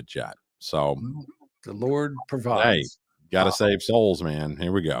private jet. So the Lord provides. Hey, got to save souls, man.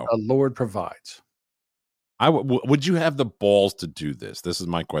 Here we go. The Lord provides. Would you have the balls to do this? This is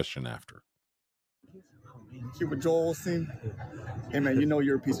my question after. Cuba Joel Osteen. Hey man, you know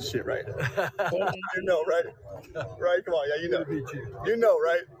you're a piece of shit, right? You know, right? Right? Come on, yeah, you know. You know,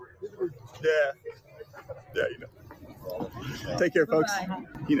 right? Yeah, you know. Take care, folks.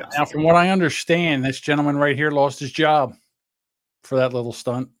 You know. Now, from what I understand, this gentleman right here lost his job for that little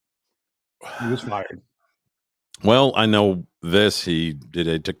stunt. He was fired. Well, I know this. He did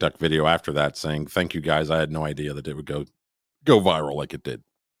a TikTok video after that saying, "Thank you guys. I had no idea that it would go viral like it did."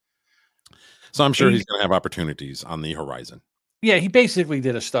 So I'm sure he's going to have opportunities on the horizon. Yeah, he basically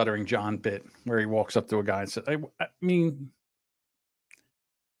did a Stuttering John bit where he walks up to a guy and says, I mean,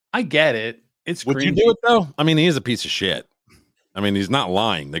 I get it. It's Would you do it though? I mean, he is a piece of shit. I mean, he's not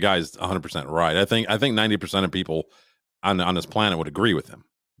lying. The guy's 100% right. I think 90% of people on this planet would agree with him.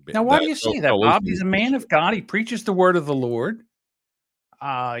 Now, why do you say that, Bob? He's a man of God. He preaches the word of the Lord.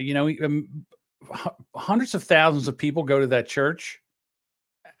 You know, hundreds of thousands of people go to that church.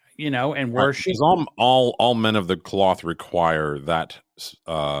 You know, and worship. All men of the cloth require that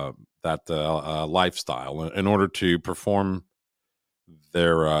lifestyle in order to perform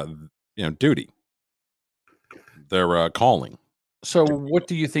their duty, their calling. So, what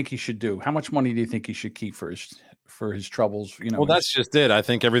do you think he should do? How much money do you think he should keep for his troubles? You know, well, that's just it. I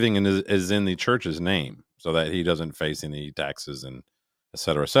think everything is in the church's name, so that he doesn't face any taxes and et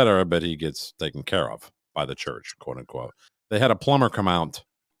cetera, but he gets taken care of by the church, quote unquote. They had a plumber come out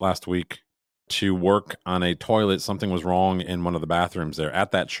last week to work on a toilet. Something was wrong in one of the bathrooms there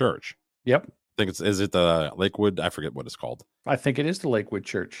at that church. Yep. I think is it the Lakewood? I forget what it's called. I think it is the Lakewood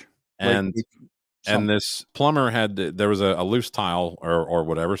Church. And this plumber there was a loose tile or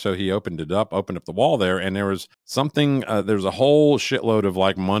whatever. So he opened up the wall there, and there was something, there was a whole shitload of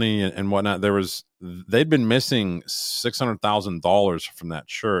like money and whatnot. They'd been missing $600,000 from that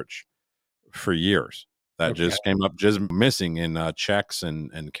church for years. That just came up just missing in checks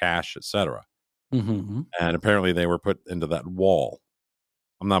and cash, etc. Mm-hmm. And apparently they were put into that wall.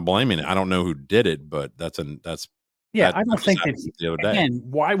 I'm not blaming it. I don't know who did it, but I don't think that the other day. Again,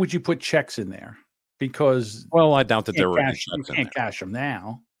 why would you put checks in there? Because I doubt that there were any checks you can't cash them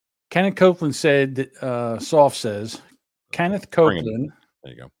now. Kenneth Copeland said that Soft says Kenneth Copeland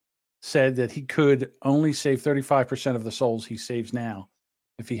there you go. said that he could only save 35% of the souls he saves now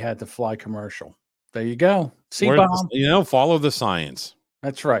if he had to fly commercial. There you go. See, Bob? Follow the science.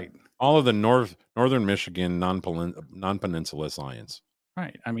 That's right. All of the northern Michigan non-peninsula science.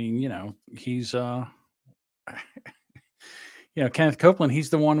 Right. I mean, he's Kenneth Copeland. He's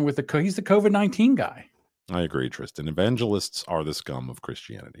the one with he's the COVID-19 guy. I agree, Tristan. Evangelists are the scum of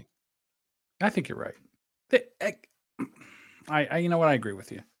Christianity. I think you're right. I you know what? I agree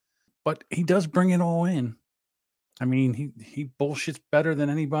with you. But he does bring it all in. I mean, he bullshits better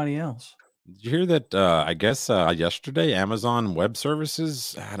than anybody else. Did you hear that? I guess yesterday, Amazon Web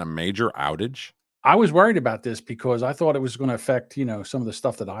Services had a major outage. I was worried about this because I thought it was going to affect, some of the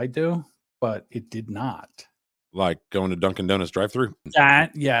stuff that I do, but it did not. Like going to Dunkin' Donuts drive-through?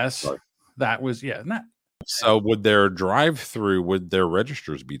 Yes. Sorry. That was, So would their drive-through, would their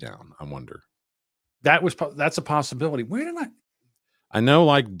registers be down? I wonder. That's a possibility. Where did I know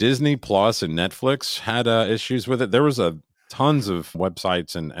like Disney Plus and Netflix had issues with it. There was tons of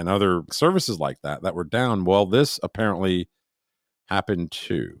websites and other services like that were down. Well, this apparently happened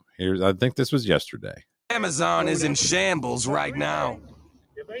too. I think this was yesterday. Amazon is in shambles right now.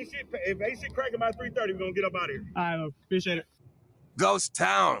 If ain't shit cracking by 3:30, we're gonna get up out of here. I appreciate it. Ghost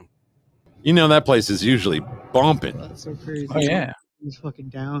town. That place is usually bumping. That's so crazy. Oh yeah. It's fucking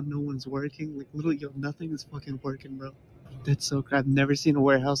down. No one's working. Like literally, nothing is fucking working, bro. That's so crazy. I've never seen a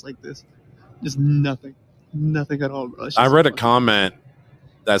warehouse like this. Just nothing at all, bro. I read a comment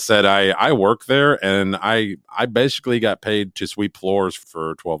that said I work there, and I basically got paid to sweep floors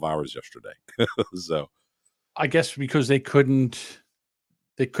for 12 hours yesterday. So I guess because they couldn't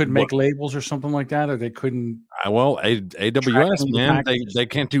They couldn't make labels or something like that, or they couldn't. Well, AWS, man, they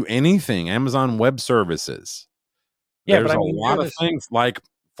can't do anything. Amazon Web Services. Yeah, There's but a lot of things, like,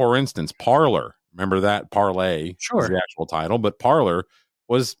 for instance, Parler. Remember that? Parlay is the actual title, but Parler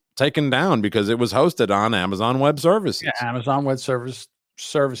was taken down because it was hosted on Amazon Web Services. Yeah, Amazon Web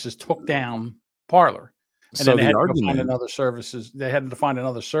Services took down Parler, and So then they the had to argument- find another services. They had to find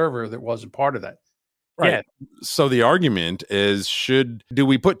another server that wasn't part of that. Right. Yeah. So the argument is, do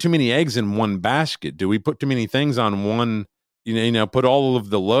we put too many eggs in one basket? Do we put too many things on one, put all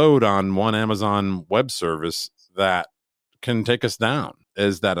of the load on one Amazon Web Service that can take us down?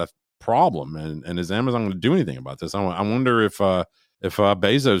 Is that a problem? And is Amazon going to do anything about this? I wonder if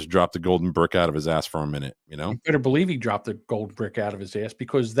Bezos dropped the golden brick out of his ass for a minute, You better believe he dropped the gold brick out of his ass,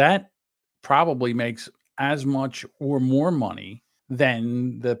 because that probably makes as much or more money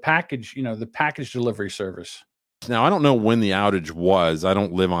than the package delivery service. Now, I don't know when the outage was. I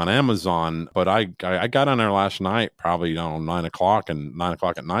don't live on Amazon, but I got on there last night, probably 9 o'clock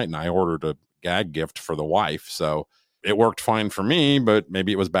at night, and I ordered a gag gift for the wife. So it worked fine for me, but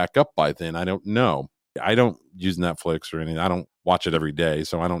maybe it was back up by then. I don't know. I don't use Netflix or anything. I don't watch it every day,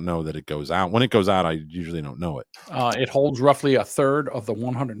 so I don't know that it goes out. When it goes out, I usually don't know it. It holds roughly a third of the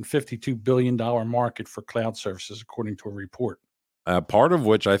 $152 billion market for cloud services, according to a report. Part of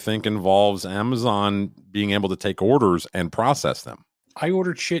which I think involves Amazon being able to take orders and process them. I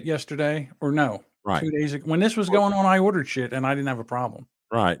ordered shit yesterday, or no, Right. 2 days ago. When this was going on, I ordered shit and I didn't have a problem.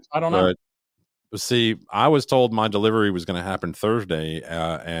 Right. I don't know. But see, I was told my delivery was going to happen Thursday,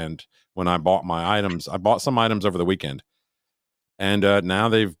 and when I bought my items, I bought some items over the weekend, and now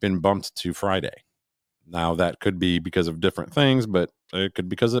they've been bumped to Friday. Now that could be because of different things, but it could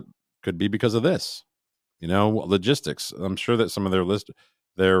be because of this. Logistics. I'm sure that some of their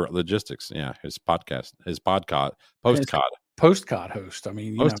logistics. Yeah, his Postcod host. I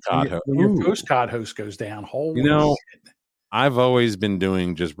mean, when your Postcod host goes down, holy shit. I've always been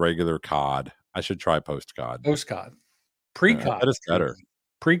doing just regular cod. I should try Postcod. Pre-cod. That is better.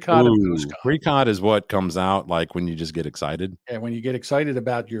 Pre-cod and postcod. Pre-cod is what comes out like when you just get excited. Yeah, when you get excited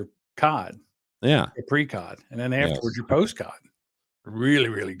about your cod. Yeah. Your pre-cod. And then afterwards, your postcod. Really,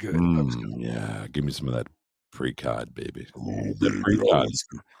 really good. Yeah, give me some of that pre-cod, baby. I want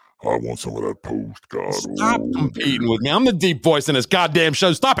some of that Postcod. Stop competing with me. I'm the deep voice in this goddamn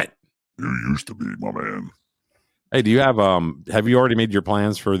show. Stop it. You used to be, my man. Hey, do you have you already made your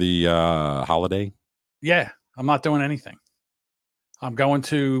plans for the holiday? Yeah, I'm not doing anything. I'm going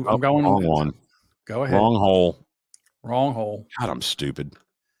wrong one. Go ahead. Wrong hole. God, I'm stupid.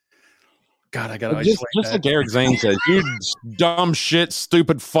 God, I gotta just like Eric Zane says, you dumb shit,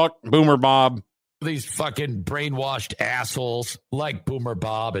 stupid fuck, Boomer Bob. These fucking brainwashed assholes like Boomer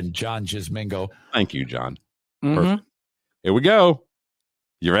Bob and John Gismingo. Thank you, John. Mm-hmm. Perfect. Here we go.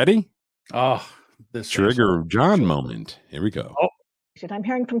 You ready? Oh, this trigger John moment. Here we go. I'm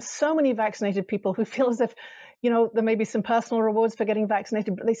hearing from so many vaccinated people who feel as if, there may be some personal rewards for getting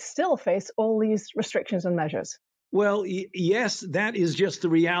vaccinated, but they still face all these restrictions and measures. Well, yes, that is just the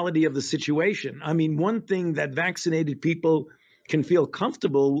reality of the situation. I mean, one thing that vaccinated people can feel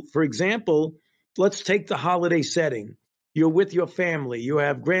comfortable, for example, let's take the holiday setting. You're with your family, you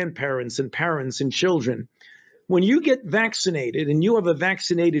have grandparents and parents and children. When you get vaccinated and you have a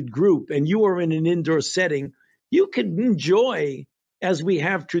vaccinated group and you are in an indoor setting, you can enjoy, as we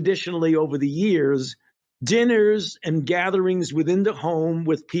have traditionally over the years, dinners and gatherings within the home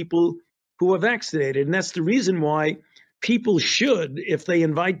with people who are vaccinated. And that's the reason why people should, if they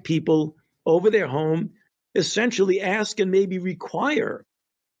invite people over their home, essentially ask and maybe require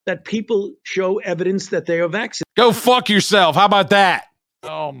that people show evidence that they are vaccinated. Go fuck yourself. How about that?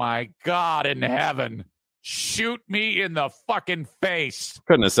 Oh my God in heaven. Shoot me in the fucking face.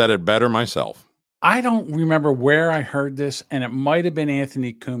 Couldn't have said it better myself. I don't remember where I heard this, and it might have been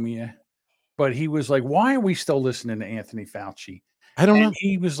Anthony Cumia, but he was like, why are we still listening to Anthony Fauci? I don't know.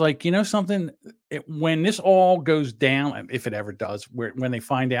 He was like, something, when this all goes down, if it ever does, when they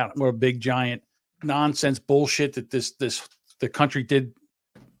find out what a big giant nonsense bullshit that the country did,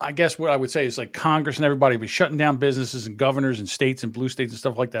 I guess what I would say is like Congress and everybody be shutting down businesses and governors and states and blue states and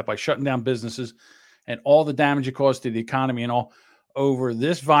stuff like that by shutting down businesses and all the damage it caused to the economy and all over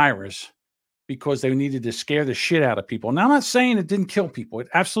this virus because they needed to scare the shit out of people. Now, I'm not saying it didn't kill people. It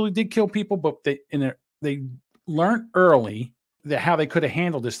absolutely did kill people, but they learned early how they could have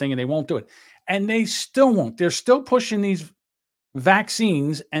handled this thing, and they won't do it. And they still won't. They're still pushing these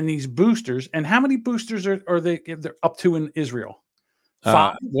vaccines and these boosters. And how many boosters are they're up to in Israel?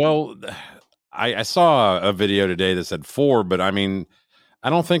 5? Well, I saw a video today that said 4, but I mean,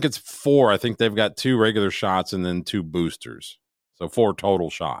 I don't think it's 4. I think they've got 2 regular shots and then 2 boosters. So 4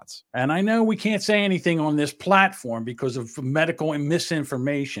 total shots. And I know we can't say anything on this platform because of medical and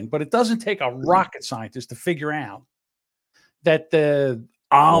misinformation, but it doesn't take a rocket scientist to figure out that the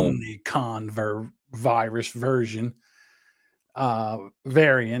Omicron virus version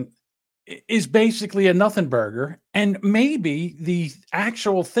variant is basically a nothing burger, and maybe the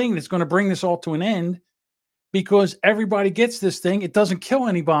actual thing that's going to bring this all to an end, because everybody gets this thing. It doesn't kill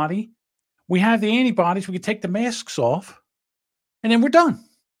anybody. We have the antibodies. We can take the masks off, and then we're done.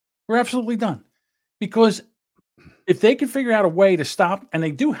 We're absolutely done. Because if they can figure out a way to stop, and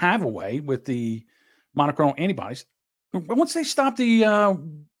they do have a way with the monoclonal antibodies, once they stop the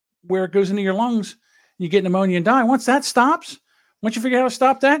where it goes into your lungs, you get pneumonia and die. Once that stops, once you figure out how to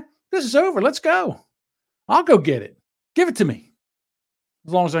stop that, this is over. Let's go. I'll go get it. Give it to me.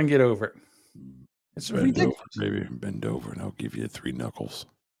 As long as I can get over it. It's ridiculous. Over, baby. Bend over and I'll give you 3 knuckles.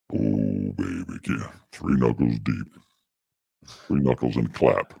 Oh, baby. Yeah. 3 knuckles deep. 3 knuckles and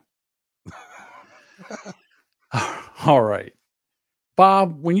clap. All right.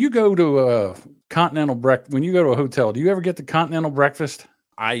 Bob, when you go to a continental breakfast, when you go to a hotel, do you ever get the continental breakfast?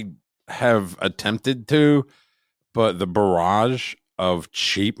 I have attempted to, but the barrage of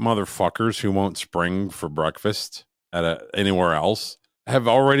cheap motherfuckers who won't spring for breakfast at anywhere else have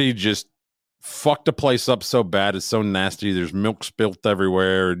already just fucked the place up so bad. It's so nasty. There's milk spilt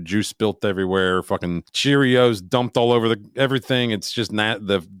everywhere, juice spilt everywhere, fucking Cheerios dumped all over everything. It's just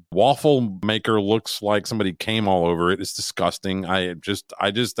the waffle maker looks like somebody came all over it. It's disgusting. I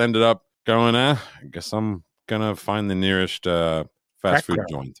just ended up going, I guess I'm gonna find the nearest fast food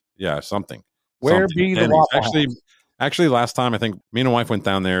joint. Yeah, something. Where be the waffle house? Actually, last time I think me and my wife went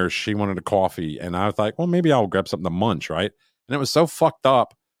down there, she wanted a coffee, and I was like, well, maybe I'll grab something to munch, right? And it was so fucked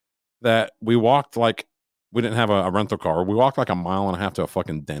up that we walked like we didn't have a rental car. We walked like a mile and a half to a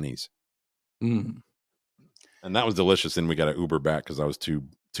fucking Denny's. And that was delicious. And we got an Uber back because I was too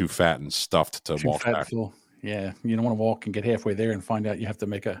fat and stuffed to walk back. Full. Yeah, you don't want to walk and get halfway there and find out you have to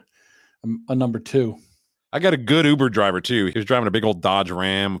make a number 2. I got a good Uber driver too. He was driving a big old Dodge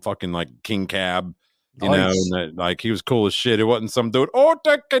Ram, fucking like king cab. You know, and like he was cool as shit. It wasn't some dude. Oh,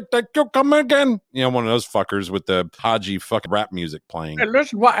 take you come again. You know, one of those fuckers with the Haji fucking rap music playing. Hey,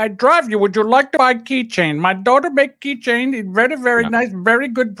 listen, well, I drive you. Would you like to buy a keychain? My daughter make keychain. Very, very nice. Very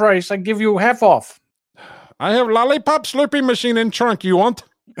good price. I give you half off. I have lollipop slurping machine in trunk. You want?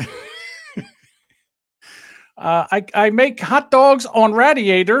 I make hot dogs on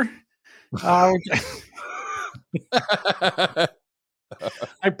radiator.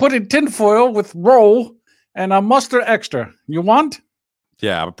 I put in tinfoil with roll and a mustard extra. You want?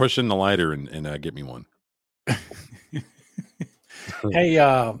 Yeah, I'll push in the lighter and get me one.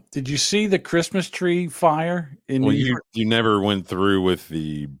 Hey, did you see the Christmas tree fire in New York? You never went through with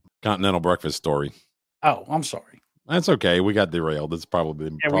the continental breakfast story. Oh, I'm sorry. That's okay. We got derailed. It's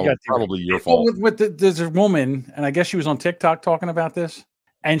probably your fault. fault. There's a woman, and I guess she was on TikTok talking about this.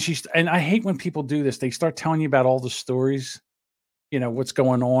 And I hate when people do this. They start telling you about all the stories. You know what's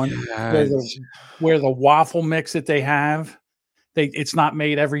going on, where the waffle mix that they have, it's not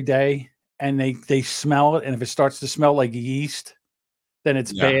made every day, and they smell it, and if it starts to smell like yeast, then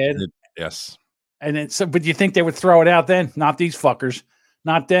it's bad. Yes, and but you think they would throw it out then? Not these fuckers,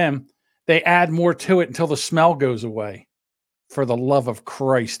 not them. They add more to it until the smell goes away. For the love of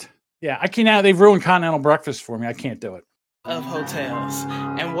Christ, yeah, I can't. They've ruined continental breakfast for me. I can't do it. Of hotels,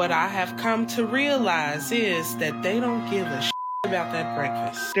 and what I have come to realize is that they don't give a about that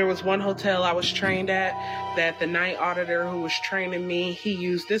breakfast. There was one hotel I was trained at that the night auditor who was training me,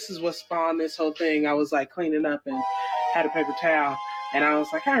 this is what spawned this whole thing. I was like cleaning up and had a paper towel, and I was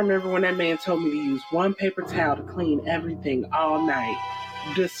like, I remember when that man told me to use one paper towel to clean everything all night.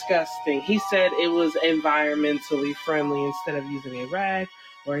 Disgusting. He said it was environmentally friendly instead of using a rag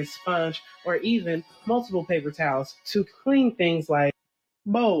or a sponge or even multiple paper towels to clean things like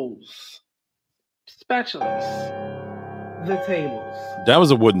bowls, spatulas, the tables. That was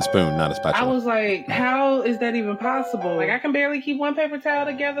a wooden spoon, not a spatula. I was like, how is that even possible? Like, I can barely keep one paper towel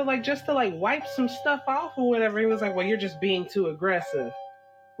together, like, just to, like, wipe some stuff off or whatever. He was like, well, you're just being too aggressive.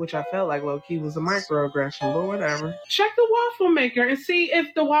 Which I felt like low-key was a microaggression, but whatever. Check the waffle maker and see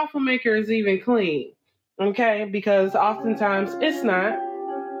if the waffle maker is even clean. Okay? Because oftentimes it's not.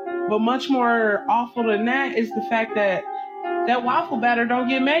 But much more awful than that is the fact that that waffle batter don't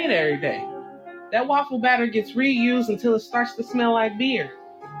get made every day. That waffle batter gets reused until it starts to smell like beer.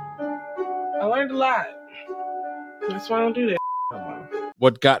 I learned a lot. That's why I don't do that.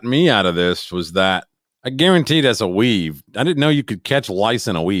 What got me out of this was that I guaranteed as a weave, I didn't know you could catch lice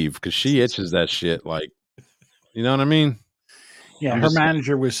in a weave because she itches that shit like, you know what I mean? Yeah, her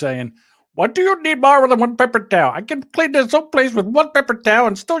manager was saying, What do you need more than one paper towel? I can clean this whole place with one paper towel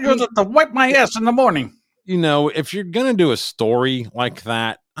and still use it to wipe my ass in the morning. You know, if you're going to do a story like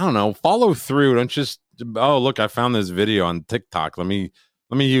that, I don't know, follow through. Don't just, oh, look, I found this video on TikTok. Let me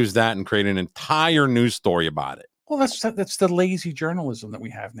use that and create an entire news story about it. Well, that's the lazy journalism that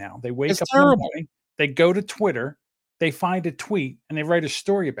we have now. They wake It's up terrible. in the morning, they go to Twitter, they find a tweet, and they write a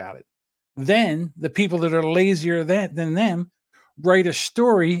story about it. Then the people that are lazier than them write a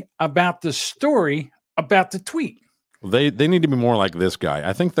story about the tweet. They need to be more like this guy.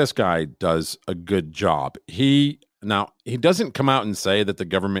 I think this guy does a good job. He doesn't come out and say that the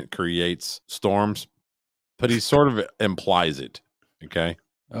government creates storms, but he sort of implies it. Okay.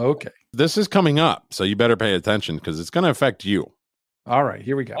 This is coming up, so you better pay attention because it's going to affect you. All right,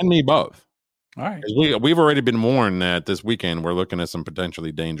 here we go. And me both. All right. We've already been warned that this weekend we're looking at some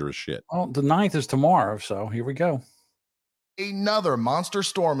potentially dangerous shit. Well, the 9th is tomorrow, so here we go. Another monster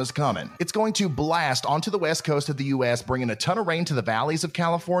storm is coming. It's going to blast onto the west coast of the U.S., bringing a ton of rain to the valleys of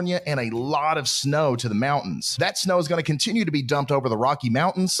California and a lot of snow to the mountains. That snow is going to continue to be dumped over the Rocky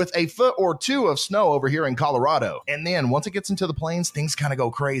Mountains with a foot or two of snow over here in Colorado. And then once it gets into the plains, things kind of go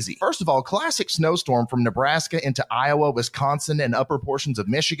crazy. First of all, classic snowstorm from Nebraska into Iowa, Wisconsin, and upper portions of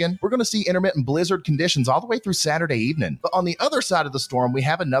Michigan. We're going to see intermittent blizzard conditions all the way through Saturday evening. But on the other side of the storm, we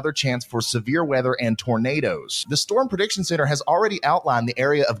have another chance for severe weather and tornadoes. The Storm Prediction Center has already outlined the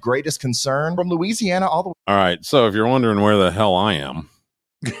area of greatest concern from Louisiana all the way. All right. So if you're wondering where the hell I am,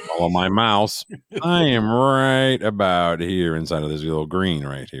 follow my mouse. I am right about here inside of this little green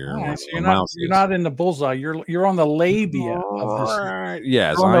right here. Right, so you're not in the bullseye. You're on the labia of this. Right.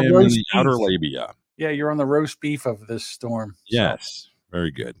 Yes, I am in the outer labia. Yeah, you're on the roast beef of this storm. Yes.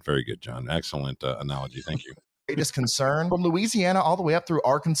 Very good. Very good, John. Excellent analogy. Thank you. Greatest concern from Louisiana all the way up through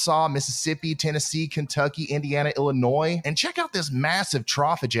Arkansas, Mississippi, Tennessee, Kentucky, Indiana, Illinois. And check out this massive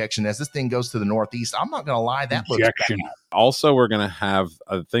trough ejection as this thing goes to the northeast. I'm not going to lie, that looks bad. Also, we're going to have,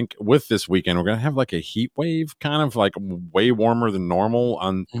 I think with this weekend, we're going to have like a heat wave, kind of like way warmer than normal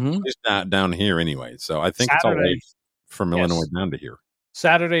on just not down here anyway. So I think it's all right from Illinois down to here.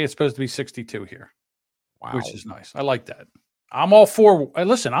 Saturday, it's supposed to be 62 here, which is nice. I like that. I'm all for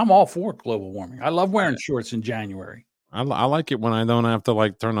global warming. I love wearing shorts in January. I like it when I don't have to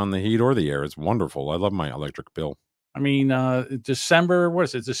like turn on the heat or the air. It's wonderful. I love my electric bill. I mean, December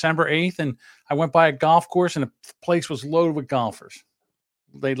 8th, and I went by a golf course, and the place was loaded with golfers.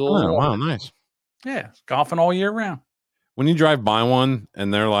 Wow, nice. Yeah, golfing all year round. When you drive by one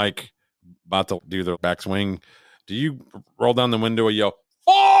and they're like about to do their backswing, do you roll down the window and yell,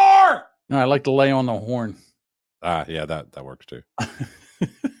 4? No, I like to lay on the horn. Yeah, that works too.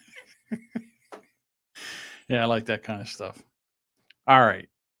 Yeah, I like that kind of stuff. All right.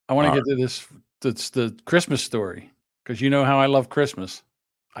 I want to get to this. It's the Christmas story because you know how I love Christmas.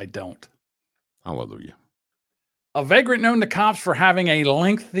 I don't. Hallelujah. A vagrant known to cops for having a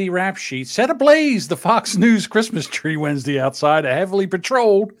lengthy rap sheet set ablaze the Fox News Christmas tree Wednesday outside a heavily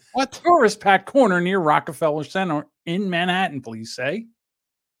patrolled tourist-packed corner near Rockefeller Center in Manhattan, police say.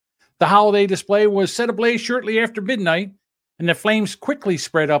 The holiday display was set ablaze shortly after midnight, and the flames quickly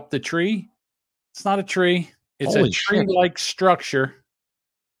spread up the tree. It's not a tree. It's a tree-like structure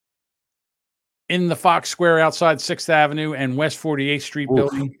in the Fox Square outside 6th Avenue and West 48th Street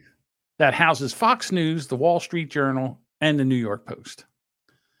building that houses Fox News, the Wall Street Journal, and the New York Post.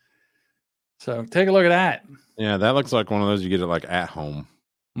 So take a look at that. Yeah, that looks like one of those you get it like at home.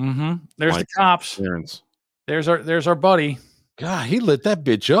 Mm-hmm. There's the cops. Clearance. There's our buddy. God, he lit that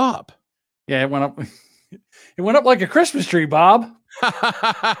bitch up. Yeah, it went up. It went up like a Christmas tree, Bob.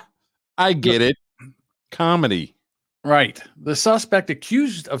 I get it. Comedy. Right. The suspect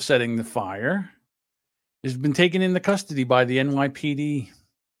accused of setting the fire has been taken into custody by the NYPD.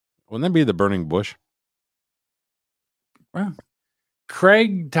 Wouldn't that be the burning bush? Well,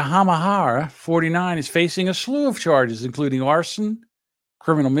 Craig Tahamahara, 49, is facing a slew of charges, including arson,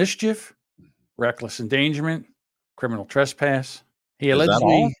 criminal mischief, reckless endangerment, criminal trespass. He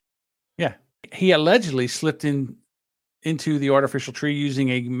allegedly slipped into the artificial tree using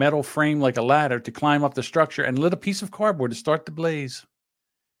a metal frame like a ladder to climb up the structure and lit a piece of cardboard to start the blaze.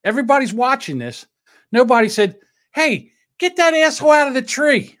 Everybody's watching this. Nobody said, "Hey, get that asshole out of the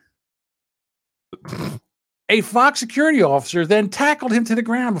tree." A Fox security officer then tackled him to the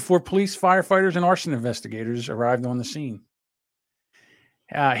ground before police, firefighters, and arson investigators arrived on the scene.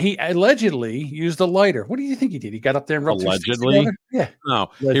 He allegedly used a lighter. What do you think he did? He got up there and rubbed allegedly? Yeah. No.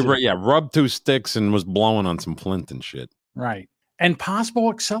 Allegedly. He rubbed 2 sticks and was blowing on some flint and shit. Right. And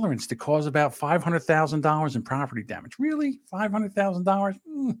possible accelerants to cause about $500,000 in property damage. Really?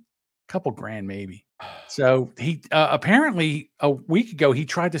 $500,000? Couple grand maybe. So he apparently a week ago he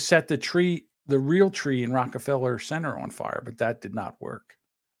tried to set the real tree in Rockefeller Center on fire, but that did not work.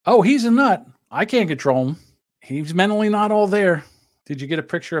 Oh, he's a nut. I can't control him. He's mentally not all there. Did you get a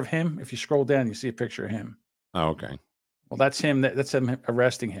picture of him? If you scroll down, you see a picture of him. Oh, okay. Well, that's him. That's them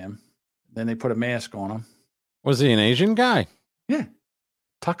arresting him. Then they put a mask on him. Was he an Asian guy? Yeah.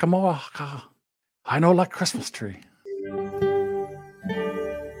 Takamoa. I know, like Christmas tree.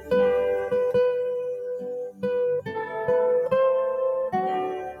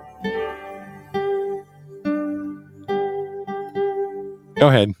 Go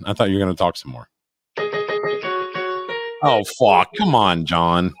ahead. I thought you were going to talk some more. Oh, fuck. Come on,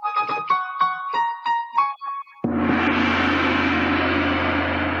 John.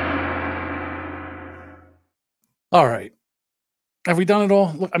 All right. Have we done it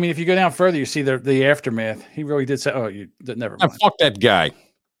all? Look, I mean, if you go down further, you see the aftermath. He really did say, never mind. Fuck that guy.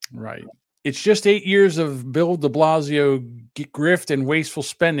 Right. It's just 8 years of Bill de Blasio grift and wasteful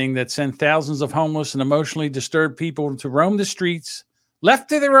spending that sent thousands of homeless and emotionally disturbed people to roam the streets, left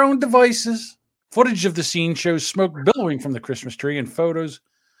to their own devices. Footage of the scene shows smoke billowing from the Christmas tree, and photos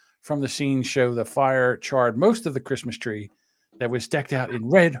from the scene show the fire charred most of the Christmas tree that was decked out in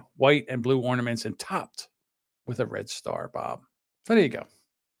red, white, and blue ornaments and topped with a red star, Bob. So there you go.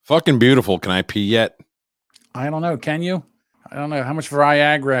 Fucking beautiful. Can I pee yet? I don't know. Can you? I don't know. How much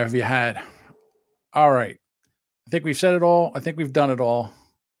Viagra have you had? All right. I think we've said it all. I think we've done it all.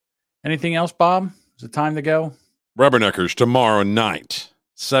 Anything else, Bob? Is it time to go? Rubberneckers tomorrow night,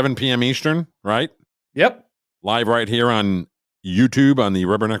 7 p.m. Eastern, right? Yep. Live right here on YouTube on the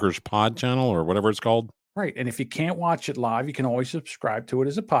Rubberneckers pod channel or whatever it's called. Right. And if you can't watch it live, you can always subscribe to it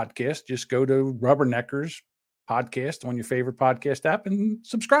as a podcast. Just go to Rubberneckers podcast on your favorite podcast app and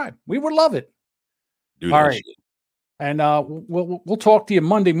subscribe. We would love it. Dude, all right. And we'll talk to you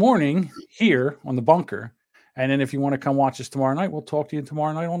Monday morning here on the bunker. And then if you want to come watch us tomorrow night, we'll talk to you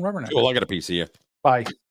tomorrow night on Rubberneckers. Cool. I got a piece of you. Bye.